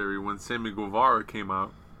commentary when Sammy Guevara came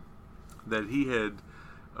out that he had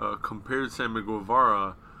compared Sammy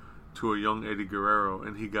Guevara to a young Eddie Guerrero,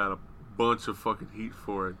 and he got a bunch of fucking heat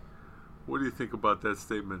for it. What do you think about that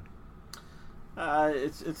statement?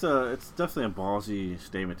 It's definitely a ballsy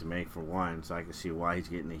statement to make for one, so I can see why he's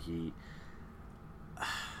getting the heat.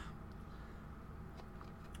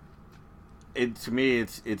 To me,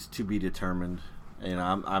 it's to be determined. You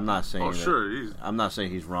know, I'm not saying. Oh, sure. I'm not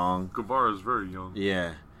saying he's wrong. Guevara is very young.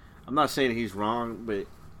 Yeah, I'm not saying he's wrong, but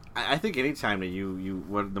I think anytime that you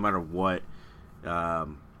no matter what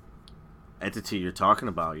entity you're talking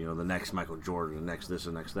about, you know, the next Michael Jordan, the next this,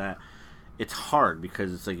 the next that, it's hard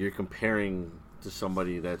because it's like you're comparing to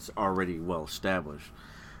somebody that's already well established.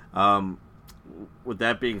 With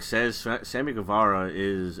that being said, Sammy Guevara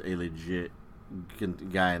is a legit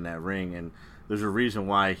guy in that ring, and there's a reason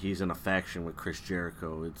why he's in a faction with Chris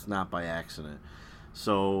Jericho. It's not by accident.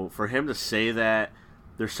 So for him to say that,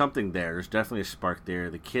 there's something there. There's definitely a spark there.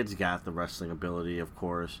 The kid's got the wrestling ability, of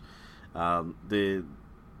course. The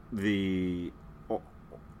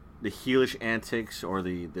heelish antics or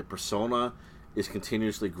the persona is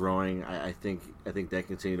continuously growing. I think that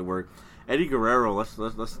continue to work. Eddie Guerrero, let's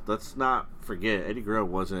not forget, Eddie Guerrero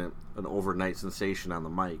wasn't an overnight sensation on the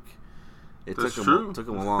mic. It took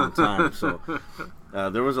him a long time. So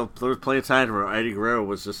there was plenty of times where Eddie Guerrero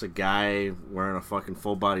was just a guy wearing a fucking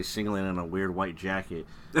full body singlet and a weird white jacket.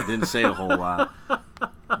 Didn't say a whole lot,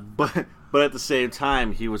 but at the same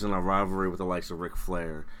time he was in a rivalry with the likes of Ric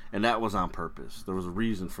Flair, and that was on purpose. There was a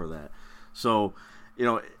reason for that. So, you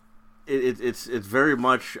know, it's very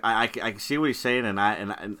much I can see what he's saying,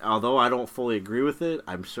 and although I don't fully agree with it,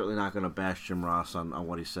 I'm certainly not going to bash Jim Ross on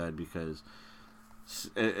what he said, because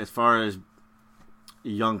as far as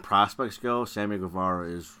young prospects go, Sammy Guevara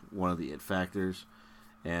is one of the it factors,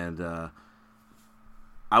 and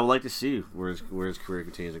I would like to see where his career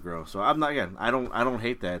continues to grow. So I don't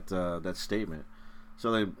hate that statement.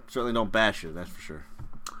 So they certainly don't bash it. That's for sure.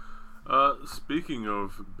 Speaking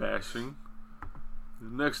of bashing,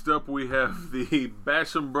 next up we have the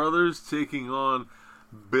Basham brothers taking on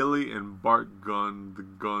Billy and Bart Gunn, the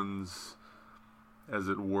Guns, as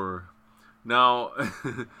it were. Now,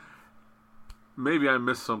 maybe I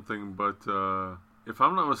missed something, but if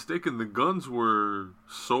I'm not mistaken, the Guns were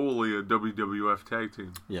solely a WWF tag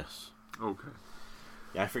team. Yes. Okay.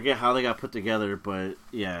 Yeah, I forget how they got put together, but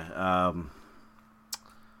yeah,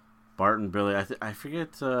 Bart and Billy. I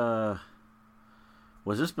forget.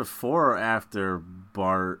 Was this before or after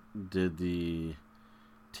Bart did the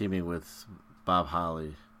teaming with Bob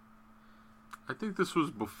Holly? I think this was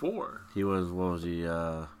before. He was, what was he?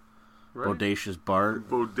 Right? Bodacious Bart.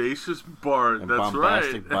 Bodacious Bart. And that's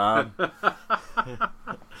Bombastic right. Bob.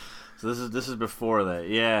 So this is before that.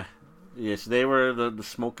 Yeah. Yes, they were the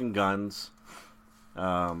Smoking Guns.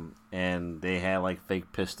 And they had like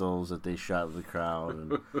fake pistols that they shot at the crowd,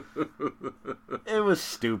 and it was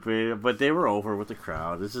stupid, but they were over with the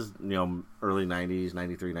crowd. This is, you know, early 90s,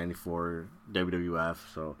 93, 94 WWF,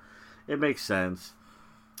 so it makes sense.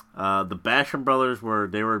 The Basham brothers were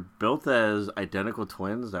built as identical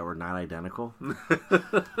twins that were not identical.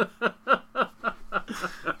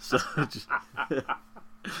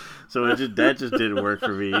 That just didn't work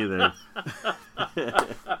for me either.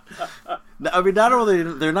 I mean, not only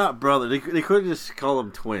they're not brothers, they couldn't just call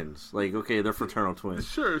them twins. Like, okay, they're fraternal twins.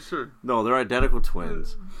 Sure. No, they're identical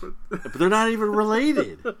twins, but they're not even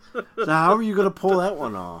related. So how are you gonna pull that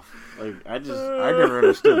one off? Like, I never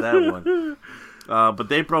understood that one. But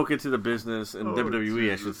they broke into the business in WWE,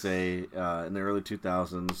 Jesus. I should say, in the early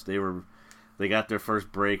 2000s. They got their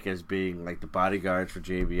first break as being like the bodyguards for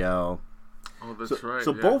JBL. Oh, that's right.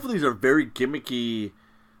 So both of these are very gimmicky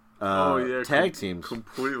tag teams.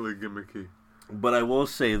 Completely gimmicky. But I will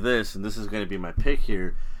say this, and this is going to be my pick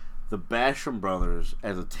here. The Basham brothers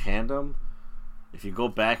as a tandem, if you go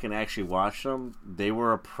back and actually watch them, they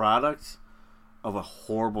were a product of a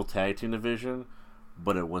horrible tag team division,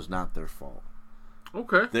 but it was not their fault.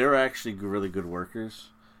 Okay. They're actually really good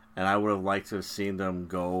workers, and I would have liked to have seen them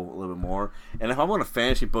go a little bit more. And if I'm on a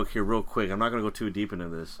fantasy book here real quick, I'm not going to go too deep into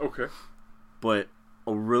this. Okay. But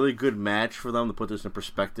a really good match for them, to put this in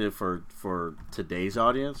perspective for today's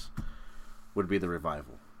audience, would be the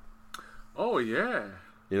Revival. Oh yeah.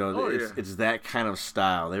 You know, it's that kind of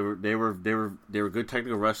style. They were good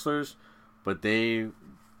technical wrestlers, but they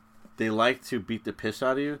like to beat the piss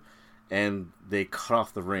out of you, and they cut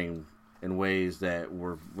off the ring in ways that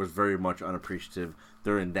was very much unappreciative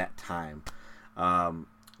during that time.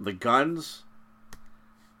 The Guns,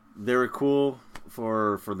 they were cool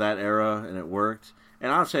for that era, and it worked.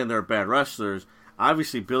 And I'm not saying they're bad wrestlers.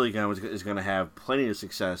 Obviously, Billy Gunn is going to have plenty of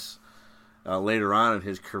success later on in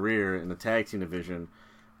his career in the tag team division,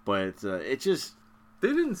 but it just... They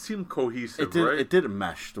didn't seem cohesive, right? It It didn't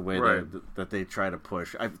mesh the way that they try to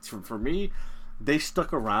push. For me, they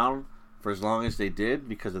stuck around for as long as they did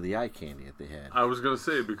because of the eye candy that they had. I was gonna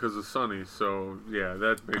say because of Sonny. So yeah,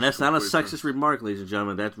 that makes And that's not a complete sexist sense. remark, ladies and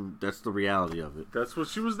gentlemen. That's the reality of it. That's what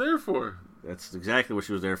she was there for. That's exactly what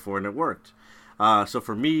she was there for, and it worked. So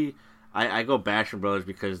for me, I go Basham Brothers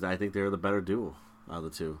because I think they're the better duo out of the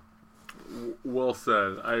two. Well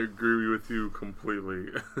said. I agree with you completely.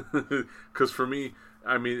 Because for me,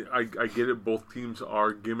 I mean, I get it. Both teams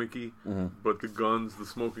are gimmicky, but the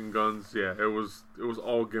smoking guns, yeah, it was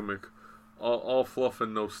all gimmick, all fluff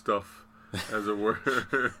and no stuff, as it were.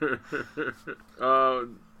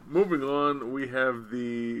 Moving on, we have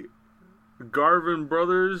the Garvin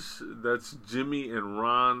brothers. That's Jimmy and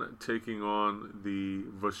Ron taking on the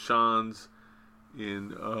Vachons in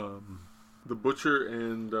the Butcher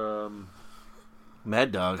and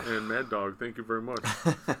Mad Dog. Mad Dog. Thank you very much.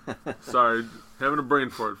 Sorry, having a brain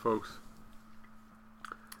fart, folks.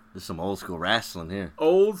 There's some old school wrestling here.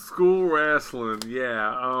 Old school wrestling,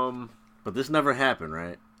 yeah. But this never happened,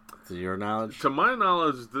 right? To your knowledge? To my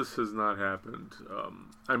knowledge, this has not happened.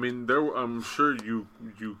 I mean, I'm sure you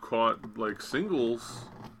caught like singles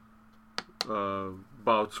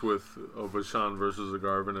bouts with a Vachon versus a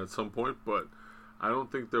Garvin at some point, but I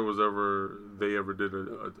don't think they ever did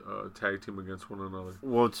a tag team against one another.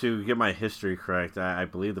 Well, to get my history correct, I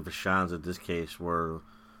believe the Vachons in this case were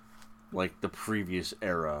like the previous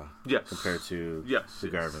era, Yes. compared to Yes, the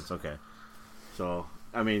yes. Garvins. Okay, so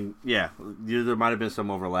I mean, yeah, there might have been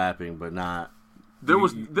some overlapping, but not. You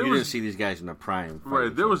didn't see these guys in their prime,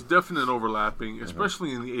 Right, there was definite overlapping,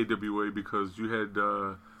 especially in the AWA, because you had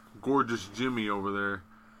Gorgeous Jimmy over there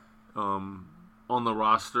on the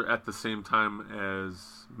roster at the same time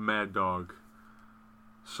as Mad Dog.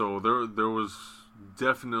 So there was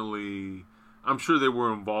definitely... I'm sure they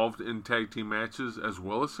were involved in tag team matches as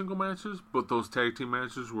well as single matches, but those tag team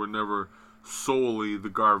matches were never solely the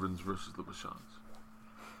Garvins versus the Vachons.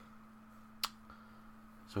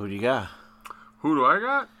 So who do you got? Who do I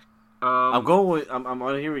got? I'm going with. I'm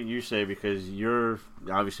going to hear what you say because you're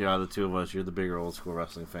obviously out of the two of us. You're the bigger old school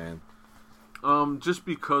wrestling fan. Just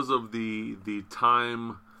because of the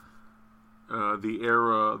time, the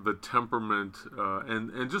era, the temperament,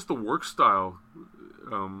 and just the work style.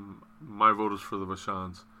 My vote is for the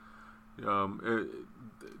Vachons.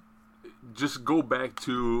 Just go back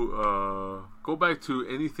to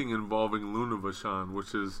anything involving Luna Vachon,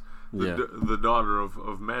 which is the daughter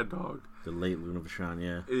of Mad Dog. The late Luna Vachon,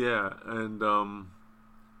 yeah. Yeah, and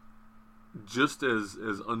just as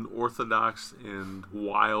unorthodox and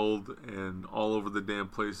wild and all over the damn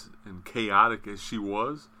place and chaotic as she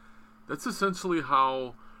was, that's essentially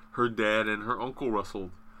how her dad and her uncle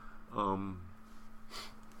wrestled. And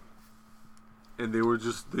they were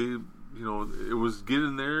just, it was get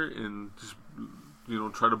in there and just,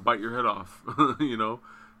 try to bite your head off,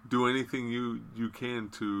 do anything you can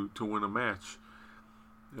to win a match.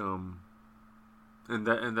 And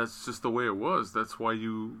that's just the way it was. That's why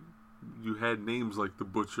you had names like the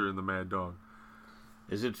Butcher and the Mad Dog.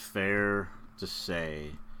 Is it fair to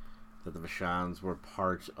say that the Vachons were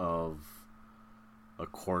part of a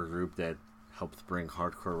core group that helped bring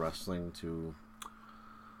hardcore wrestling to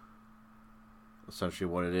essentially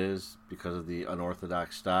what it is because of the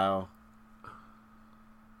unorthodox style?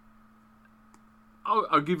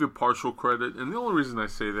 I'll give you partial credit, and the only reason I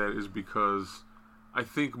say that is because I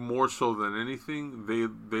think more so than anything,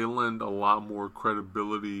 they lend a lot more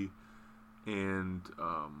credibility and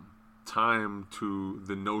time to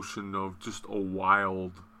the notion of just a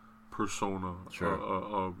wild persona.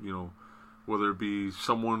 Sure. Whether it be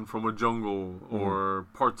someone from a jungle or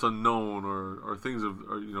parts unknown or things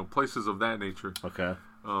places of that nature. Okay.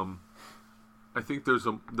 I think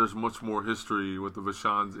there's much more history with the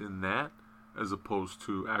Vachons in that as opposed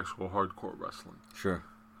to actual hardcore wrestling. Sure.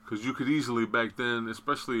 Because you could easily back then,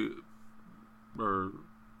 especially, or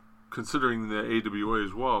considering the AWA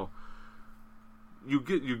as well, you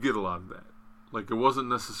get a lot of that. Like, it wasn't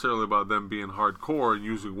necessarily about them being hardcore and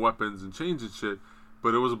using weapons and changing shit,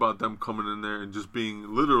 but it was about them coming in there and just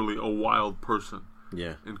being literally a wild person.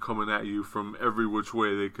 Yeah. And coming at you from every which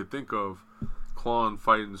way they could think of, clawing,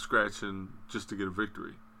 fighting, scratching, just to get a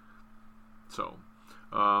victory. So,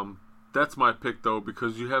 that's my pick, though,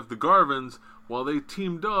 because you have the Garvins. While they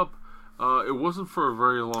teamed up, it wasn't for a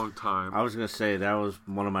very long time. I was going to say that was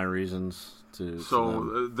one of my reasons to...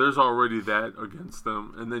 So there's already that against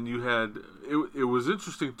them. And then you had... It was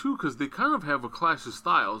interesting, too, because they kind of have a clash of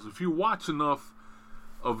styles. If you watch enough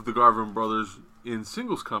of the Garvin brothers in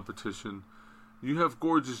singles competition, you have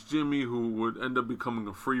Gorgeous Jimmy, who would end up becoming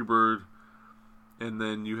a Freebird. And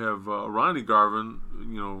then you have Ronnie Garvin,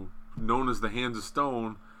 known as the Hands of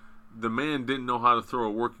Stone. The man didn't know how to throw a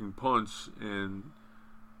working punch, and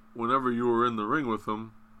whenever you were in the ring with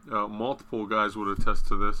him, multiple guys would attest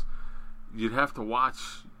to this, you'd have to watch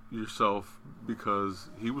yourself because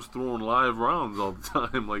he was throwing live rounds all the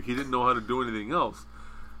time. Like, he didn't know how to do anything else.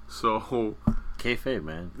 So Kayfabe,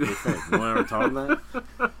 man. Kayfabe. You want to tell him that?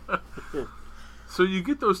 So you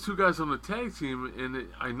get those two guys on the tag team, and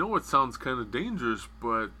I know it sounds kind of dangerous,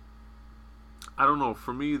 but I don't know.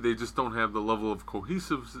 For me, they just don't have the level of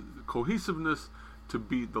cohesiveness to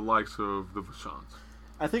beat the likes of the Vachons.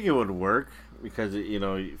 I think it would work because,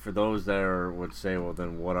 for those that would say, well,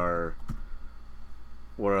 then what are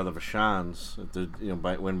the Vachons? If they're,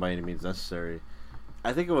 when by any means necessary.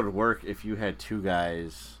 I think it would work if you had two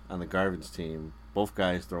guys on the Garvin's team, both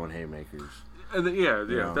guys throwing haymakers. And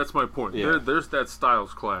that's my point. Yeah. There's that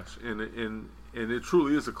styles clash, and it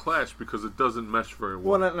truly is a clash because it doesn't mesh very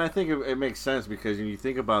well. Well, and I think it makes sense because when you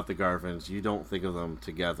think about the Garvins, you don't think of them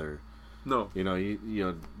together. No.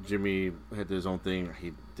 Jimmy had his own thing.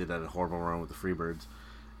 He did that horrible run with the Freebirds,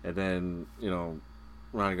 and then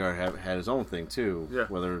Ronnie Garvin had his own thing too. Yeah.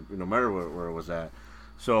 Whether no matter where it was at,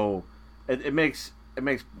 so it makes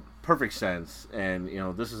perfect sense. And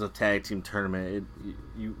this is a tag team tournament.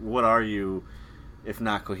 What are you? If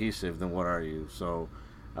not cohesive, then what are you? So,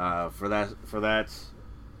 for that,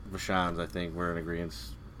 Vachons, I think we're in agreement.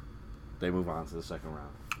 They move on to the second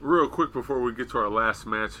round. Real quick before we get to our last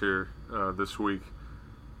match here this week.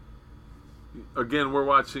 Again, we're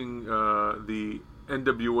watching the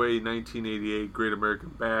NWA 1988 Great American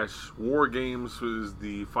Bash. War Games is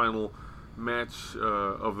the final match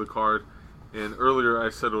of the card. And earlier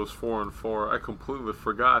I said it was 4-4. I completely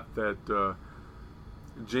forgot that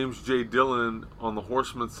James J. Dillon on the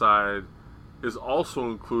Horseman side is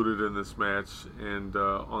also included in this match, and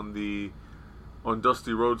on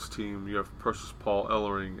Dusty Rhodes' team you have Precious Paul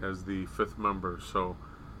Ellering as the 5th member. So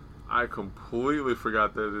I completely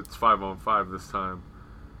forgot that it's 5-on-5 this time,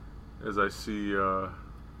 as I see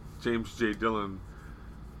James J. Dillon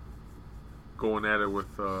going at it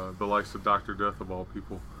with the likes of Dr. Death of all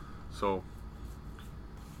people. So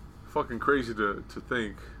fucking crazy to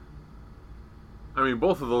think. I mean,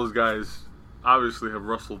 both of those guys obviously have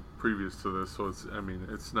wrestled previous to this, so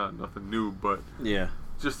it's not nothing new, but yeah,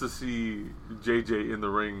 just to see JJ in the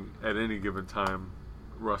ring at any given time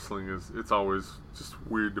wrestling it's always just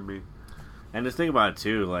weird to me. And just think about it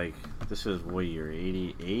too, like this is what year,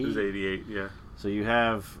 88? It was 88, yeah. So you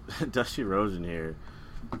have Dusty Rhodes in here,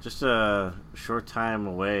 just a short time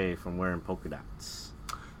away from wearing polka dots.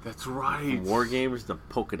 That's right. From War Games, the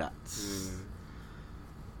polka dots. Yeah.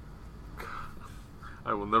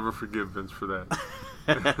 I will never forgive Vince for that.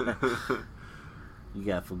 You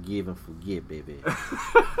gotta forgive and forget, baby.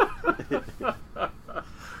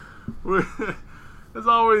 As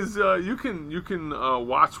always, you can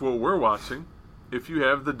watch what we're watching if you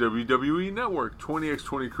have the WWE Network.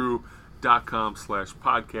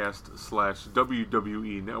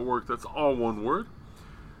 20x20crew.com/podcast/WWE Network. That's all one word.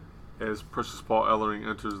 As Precious Paul Ellering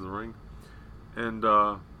enters the ring, and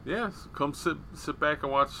come sit back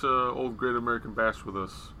and watch old Great American Bash with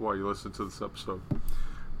us while you listen to this episode.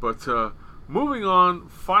 But moving on,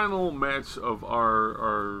 final match of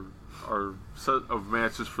our set of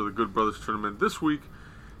matches for the Good Brothers Tournament this week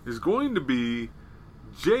is going to be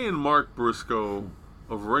Jay and Mark Briscoe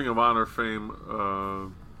of Ring of Honor fame,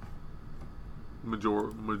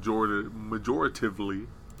 majoritively,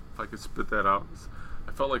 if I could spit that out.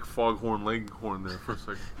 I felt like Foghorn Leghorn there for a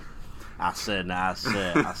second. I said.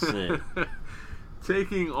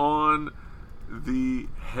 Taking on the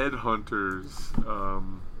Headhunters.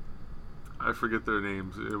 I forget their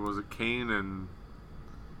names. It was Kane and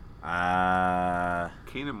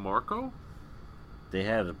Marco? They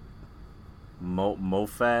had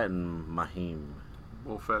Mofat and Mahim.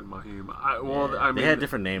 Mofat and Mahim. They had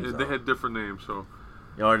different names. They had different names, so.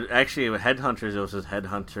 Or actually, with Headhunters, it was just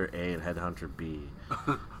Headhunter A and Headhunter B.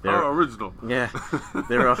 They're original. Yeah,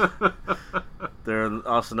 they're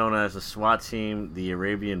also known as the SWAT team, the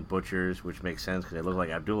Arabian Butchers, which makes sense because they look like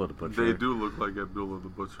Abdullah the Butcher. They do look like Abdullah the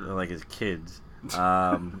Butcher. They're like his kids.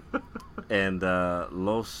 And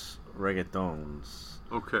Los Reggaetons.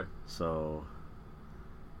 Okay. So,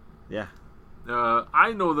 yeah.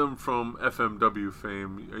 I know them from FMW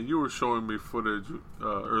fame. You were showing me footage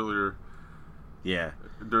earlier. Yeah.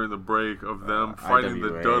 During the break of them fighting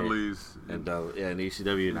IWA, the Dudleys. And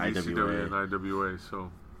ECW and IWA. ECW and IWA,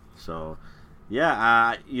 So, yeah,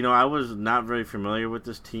 I was not very familiar with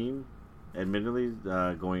this team, admittedly,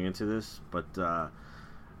 going into this. But,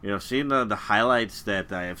 seeing the highlights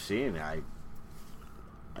that I have seen, I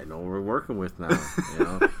know what we're working with now,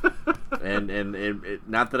 and it,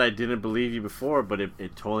 not that I didn't believe you before, but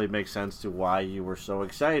it totally makes sense to why you were so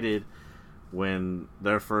excited when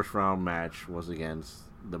their first round match was against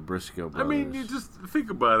the Briscoe brothers. I mean, you just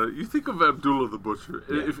think about it. You think of Abdullah the Butcher.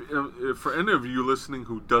 Yeah. If for any of you listening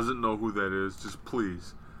who doesn't know who that is, just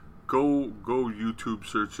please go YouTube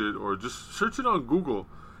search it, or just search it on Google,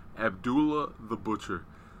 Abdullah the Butcher,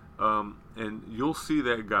 and you'll see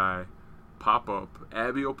that guy pop up.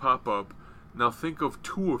 Abby will pop up. Now think of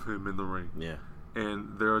two of him in the ring. Yeah.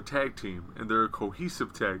 And they're a tag team, and they're a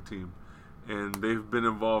cohesive tag team, and they've been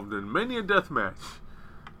involved in many a death match,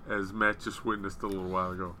 as Matt just witnessed a little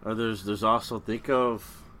while ago. Or there's also think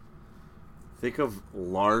of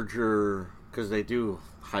larger, because they do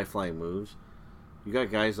high flying moves. You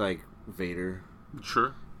got guys like Vader,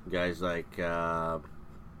 Sure. guys like Bam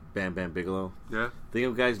Bam Bigelow. Yeah. Think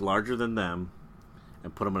of guys larger than them,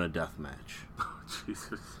 and put them in a death match.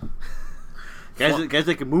 Jesus. Guys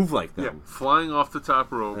that can move like Yeah. them. Flying off the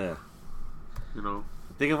top rope. Yeah. You know.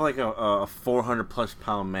 Think of like a 400+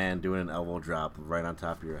 pound man doing an elbow drop right on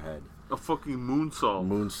top of your head. A fucking moonsault.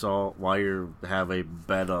 Moonsault while you have a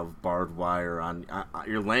bed of barbed wire on.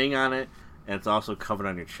 You're laying on it, and it's also covered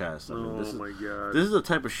on your chest. I mean, Oh my god. This is the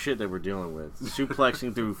type of shit that we're dealing with.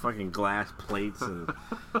 Suplexing through fucking glass plates and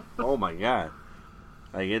oh my god,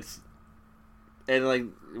 like it's and like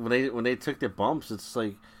when they took their bumps, it's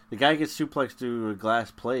like the guy gets suplexed through a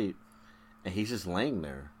glass plate, and he's just laying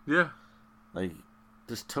there, Yeah. like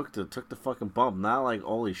just took the fucking bump. Not like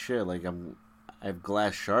holy shit, like I have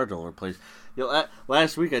glass shards all over the place. You know,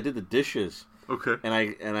 last week I did the dishes. Okay. And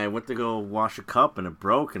I went to go wash a cup and it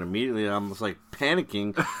broke, and immediately I'm just like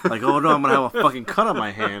panicking, like, oh no, I'm gonna have a fucking cut on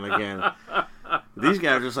my hand again. These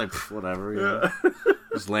guys are just like whatever, you know,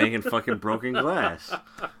 just laying in fucking broken glass.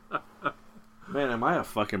 Man, am I a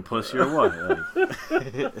fucking pussy or what?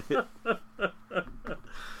 Like,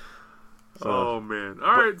 Oh man.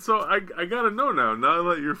 All right. So I gotta know now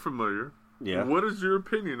that you're familiar. yeah. What is your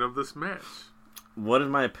opinion of this match? What is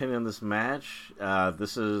my opinion on this match?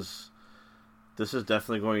 This is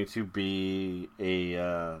definitely going to be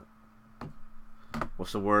a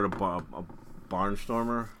what's the word? A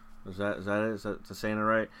barnstormer? Is that it? Is that saying it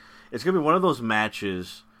right? It's gonna be one of those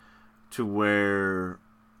matches to where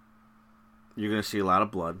you're gonna see a lot of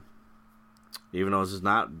blood, even though this is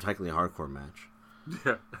not technically a hardcore match.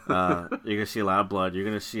 Yeah. You're gonna see a lot of blood. You're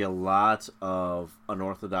gonna see a lot of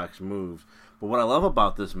unorthodox moves. But what I love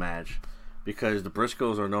about this match, because the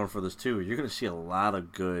Briscoes are known for this too, you're gonna see a lot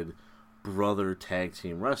of good brother tag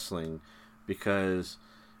team wrestling, because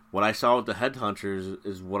what I saw with the Headhunters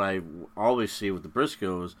is what I always see with the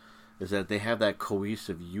Briscoes, is that they have that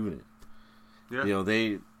cohesive unit. Yeah. You know,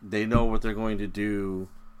 they know what they're going to do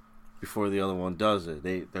before the other one does it.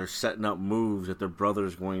 They're setting up moves that their brother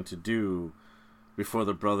is going to do before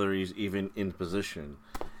the brother is even in position.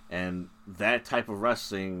 And that type of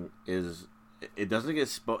wrestling it doesn't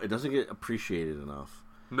get appreciated enough.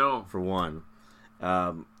 No. For one.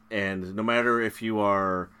 And no matter if you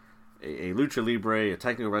are a lucha libre, a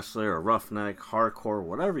technical wrestler, a roughneck, hardcore,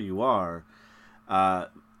 whatever you are,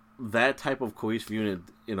 that type of cohesive unit,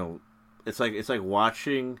 you know, it's like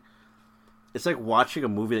watching a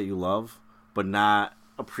movie that you love, but not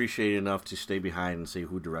appreciate enough to stay behind and see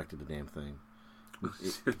who directed the damn thing.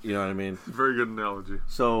 You know what I mean? Very good analogy.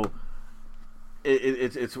 So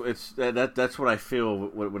that's what I feel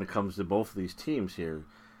when it comes to both of these teams here.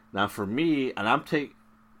 Now for me, and I'm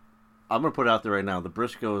gonna put it out there right now. The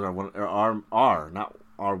Briscoes are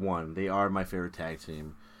not They are my favorite tag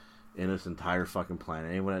team in this entire fucking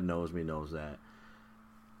planet. Anyone that knows me knows that.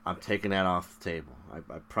 I'm taking that off the table.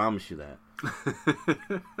 I promise you that.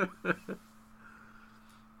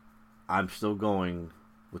 I'm still going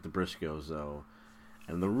with the Briscoes though,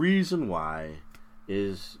 and the reason why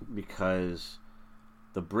is because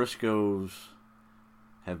the Briscoes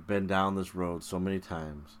have been down this road so many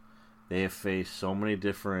times. They have faced so many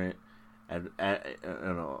different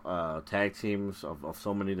tag teams of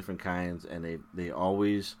so many different kinds, and they're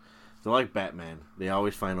like Batman. They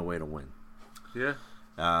always find a way to win. Yeah.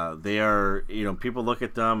 They are, you know, people look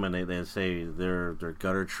at them and they say they're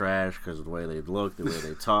gutter trash because of the way they look, the way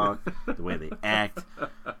they talk, the way they act.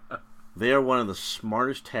 They are one of the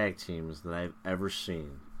smartest tag teams that I've ever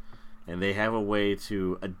seen, and they have a way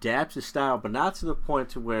to adapt to style, but not to the point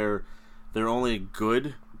to where they're only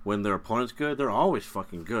good when their opponent's good. They're always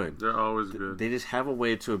fucking good. They're always good. They just have a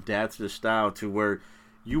way to adapt to the style to where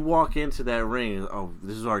you walk into that ring, oh,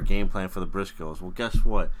 this is our game plan for the Briscoes. Well, guess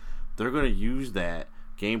what? They're going to use that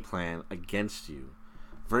game plan against you.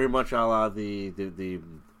 Very much a la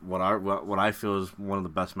what I feel is one of the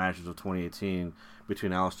best matches of 2018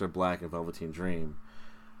 between Aleister Black and Velveteen Dream,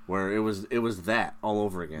 where it was that all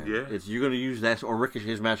over again. Yeah. It's you're gonna use that, or Ricochet,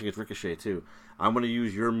 his match against Ricochet too. I'm gonna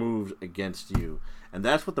use your moves against you, and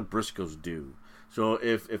that's what the Briscoes do. So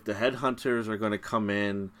if the Headhunters are gonna come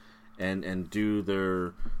in and do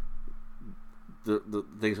their the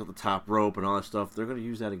things at the top rope and all that stuff, they're gonna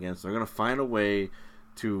use that against them. They're gonna find a way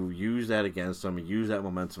to use that against them and use that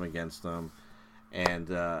momentum against them, and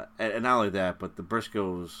not only that, but the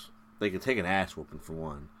Briscoes, they can take an ass whooping for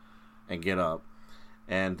one, and get up,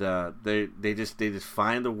 and they just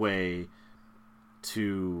find a way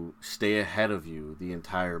to stay ahead of you the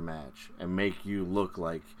entire match and make you look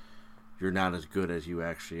like you're not as good as you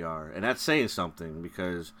actually are, and that's saying something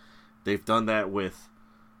because they've done that with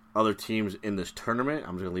other teams in this tournament.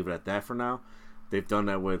 I'm just gonna leave it at that for now. They've done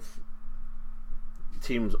that with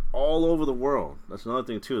teams all over the world. That's another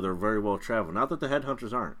thing too. They're very well traveled. Not that the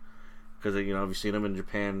Headhunters aren't, because you've seen them in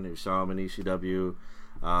Japan. You saw them in ECW.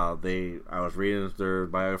 I was reading their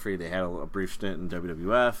biography. They had a brief stint in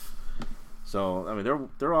WWF. So I mean,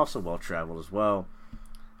 they're also well traveled as well.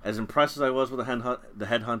 As impressed as I was with the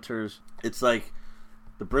Headhunters, it's like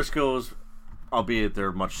the Briscoes, albeit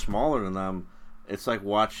they're much smaller than them. It's like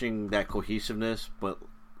watching that cohesiveness, but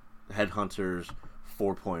Headhunters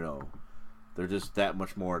 4.0. They're just that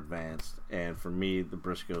much more advanced, and for me, the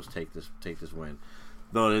Briscoes take this win.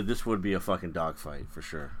 Though this would be a fucking dogfight for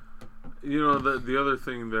sure. The other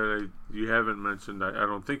thing that you haven't mentioned, I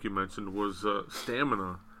don't think you mentioned, was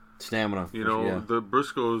stamina. Stamina. The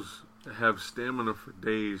Briscoes have stamina for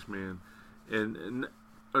days, man. And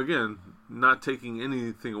again, not taking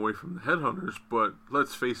anything away from the Headhunters, but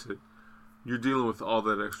let's face it, you're dealing with all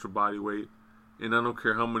that extra body weight, and I don't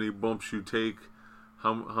care how many bumps you take,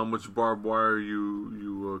 how much barbed wire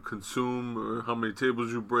you consume, or how many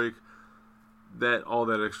tables you break. All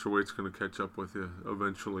that extra weight's going to catch up with you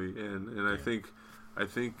eventually, and I think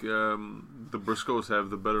the Briscoes have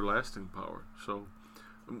the better lasting power. So,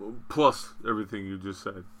 plus everything you just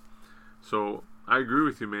said. So I agree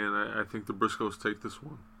with you, man. I think the Briscoes take this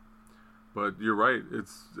one. But you're right.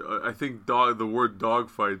 I think the word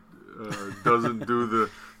dogfight doesn't do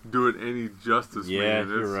it any justice. Yeah,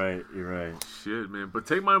 man. You're right. Shit, man. But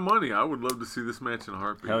take my money. I would love to see this match in a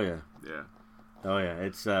heartbeat. Hell yeah. Yeah. Oh yeah.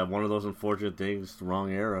 It's one of those unfortunate things. The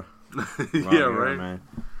wrong era. Right, man.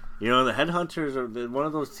 The Headhunters are one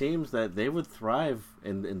of those teams that they would thrive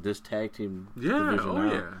in this tag team division.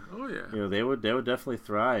 Oh yeah. They would definitely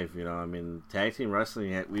thrive. Tag team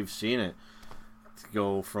wrestling, we've seen it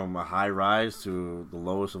go from a high rise to the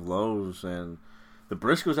lowest of lows, and the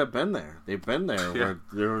Briscoes have been there. They've been there where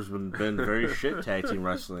there's been very shit tag team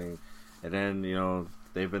wrestling, and then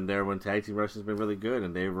they've been there when tag team wrestling's been really good,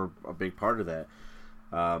 and they were a big part of that.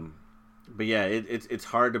 But yeah, it's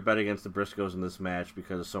hard to bet against the Briscoes in this match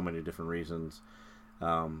because of so many different reasons.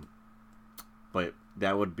 But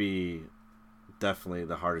that would be definitely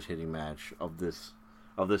the hardest hitting match of this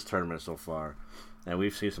tournament so far, and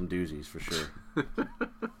we've seen some doozies for sure.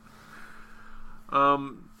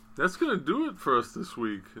 That's gonna do it for us this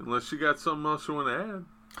week. Unless you got something else you want to add.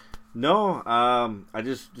 No, I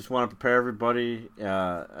just want to prepare everybody.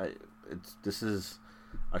 This is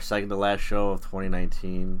our second to last show of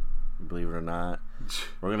 2019. Believe it or not,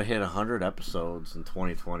 we're gonna hit 100 episodes in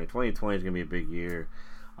 2020. 2020 is gonna be a big year.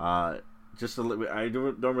 I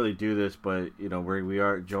don't really do this, but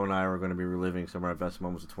Joe and I are going to be reliving some of our best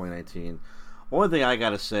moments of 2019. One thing I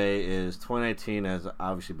gotta say is 2019 has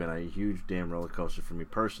obviously been a huge damn roller coaster for me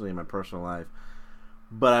personally in my personal life.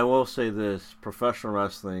 But I will say this: professional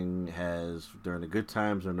wrestling has, during the good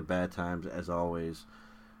times and the bad times, as always,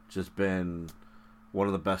 just been one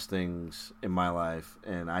of the best things in my life,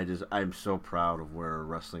 and I'm so proud of where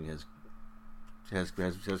wrestling has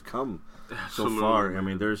come so far. I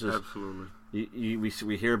mean, there's this. Absolutely. We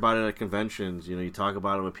hear about it at conventions. You talk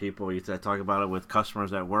about it with people. You talk about it with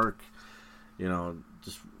customers at work.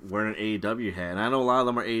 Just wearing an AEW hat. And I know a lot of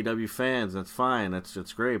them are AEW fans. That's fine.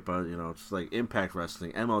 That's great. But it's like Impact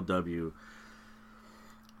Wrestling, MLW.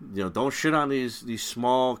 Don't shit on these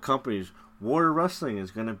small companies. Warrior Wrestling is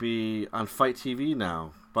going to be on Fight TV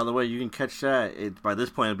now. By the way, you can catch that. By this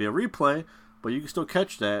point, it'll be a replay, but you can still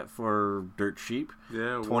catch that for dirt cheap.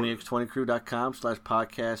 Yeah.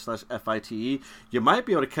 20x20crew.com/podcast/FITE. You might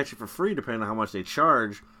be able to catch it for free depending on how much they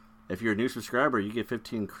charge. If you're a new subscriber, you get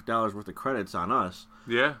 $15 worth of credits on us.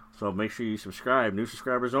 Yeah. So make sure you subscribe. New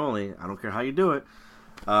subscribers only. I don't care how you do it.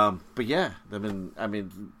 But yeah, I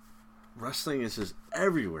mean, wrestling is just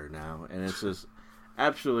everywhere now, and it's just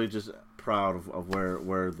absolutely just proud of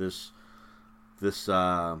where this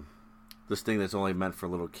thing that's only meant for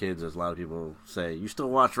little kids, as a lot of people say. You still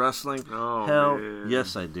watch wrestling? Oh, hell, man.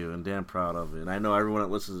 Yes, I do, and damn proud of it. And I know everyone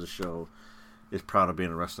that listens to the show is proud of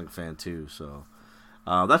being a wrestling fan too. So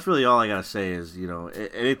that's really all I gotta say. Is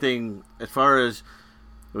anything as far as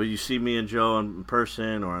when you see me and Joe in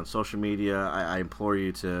person or on social media, I implore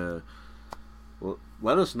you to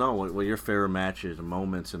let us know what your favorite matches and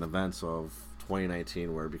moments and events of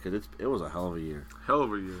 2019 were, because it was a hell of a year. Hell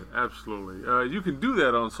of a year, absolutely. You can do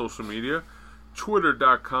that on social media.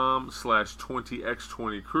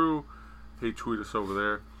 Twitter.com/20x20crew. Hey, tweet us over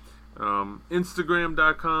there.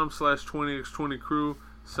 Instagram.com/20x20crew.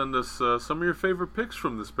 Send us some of your favorite picks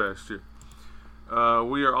from this past year.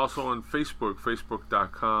 We are also on Facebook.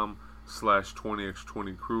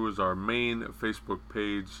 Facebook.com/20x20crew is our main Facebook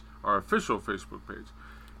page, our official Facebook page.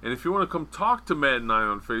 And if you want to come talk to Matt and I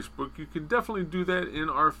on Facebook, you can definitely do that in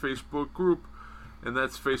our Facebook group. And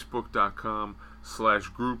that's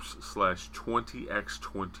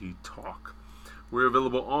facebook.com/groups/20x20talk. We're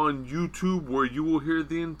available on YouTube, where you will hear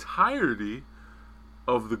the entirety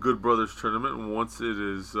of the Good Brothers tournament once it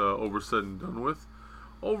is over, said and done with.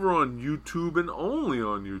 Over on YouTube, and only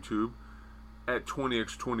on YouTube, at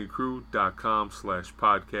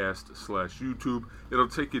 20x20crew.com/podcast/YouTube. It'll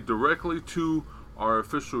take you directly to our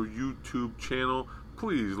official YouTube channel.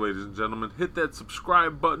 Please, ladies and gentlemen, hit that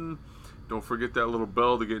subscribe button. Don't forget that little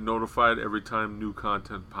bell to get notified every time new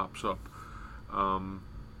content pops up.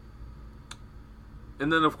 And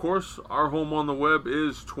then, of course, our home on the web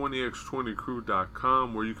is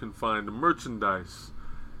 20x20crew.com, where you can find merchandise,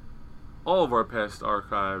 all of our past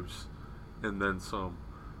archives, and then some.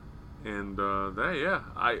 And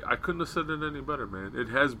I couldn't have said it any better, man. It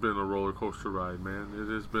has been a roller coaster ride, man. It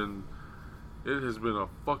has been a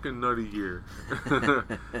fucking nutty year.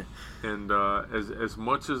 And as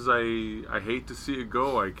much as I hate to see it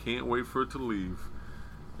go, I can't wait for it to leave.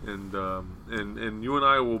 And you and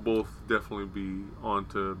I will both definitely be on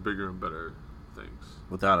to bigger and better things.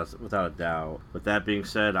 Without a doubt. With that being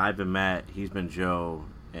said, I've been Matt. He's been Joe.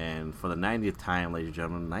 And for the 90th time, ladies and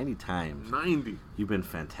gentlemen, 90 times. 90. You've been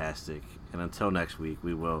fantastic. And until next week,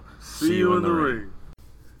 we will see you in the ring.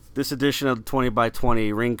 This edition of the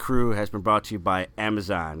 20x20 Ring Crew has been brought to you by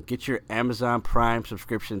Amazon. Get your Amazon Prime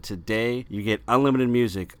subscription today. You get unlimited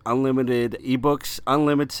music, unlimited ebooks,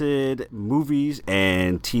 unlimited movies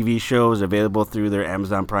and TV shows available through their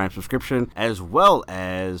Amazon Prime subscription, as well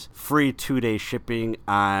as free 2-day shipping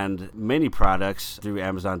on many products through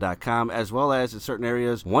Amazon.com, as well as in certain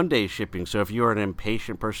areas, 1-day shipping. So if you're an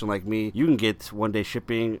impatient person like me, you can get 1-day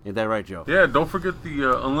shipping. Is that right, Joe? Yeah, don't forget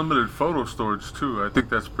the unlimited photo storage, too. I think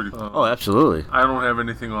that's pretty cool. Oh, absolutely. I don't have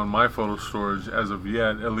anything on my photo storage as of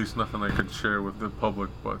yet, at least nothing I could share with the public,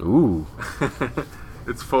 but ooh.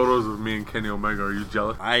 It's photos of me and Kenny Omega. Are you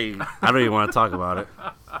jealous? I don't even want to talk about it.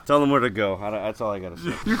 Tell them where to go. That's all I got to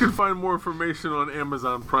say. You can find more information on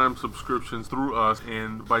Amazon Prime subscriptions through us,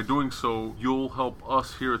 and by doing so, you'll help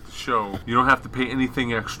us here at the show. You don't have to pay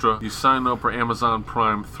anything extra. You sign up for Amazon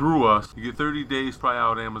Prime through us. You get 30 days to try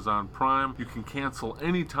out Amazon Prime. You can cancel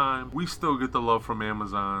anytime. We still get the love from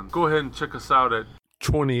Amazon. Go ahead and check us out at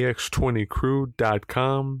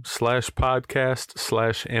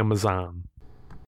 20x20crew.com/podcast/Amazon.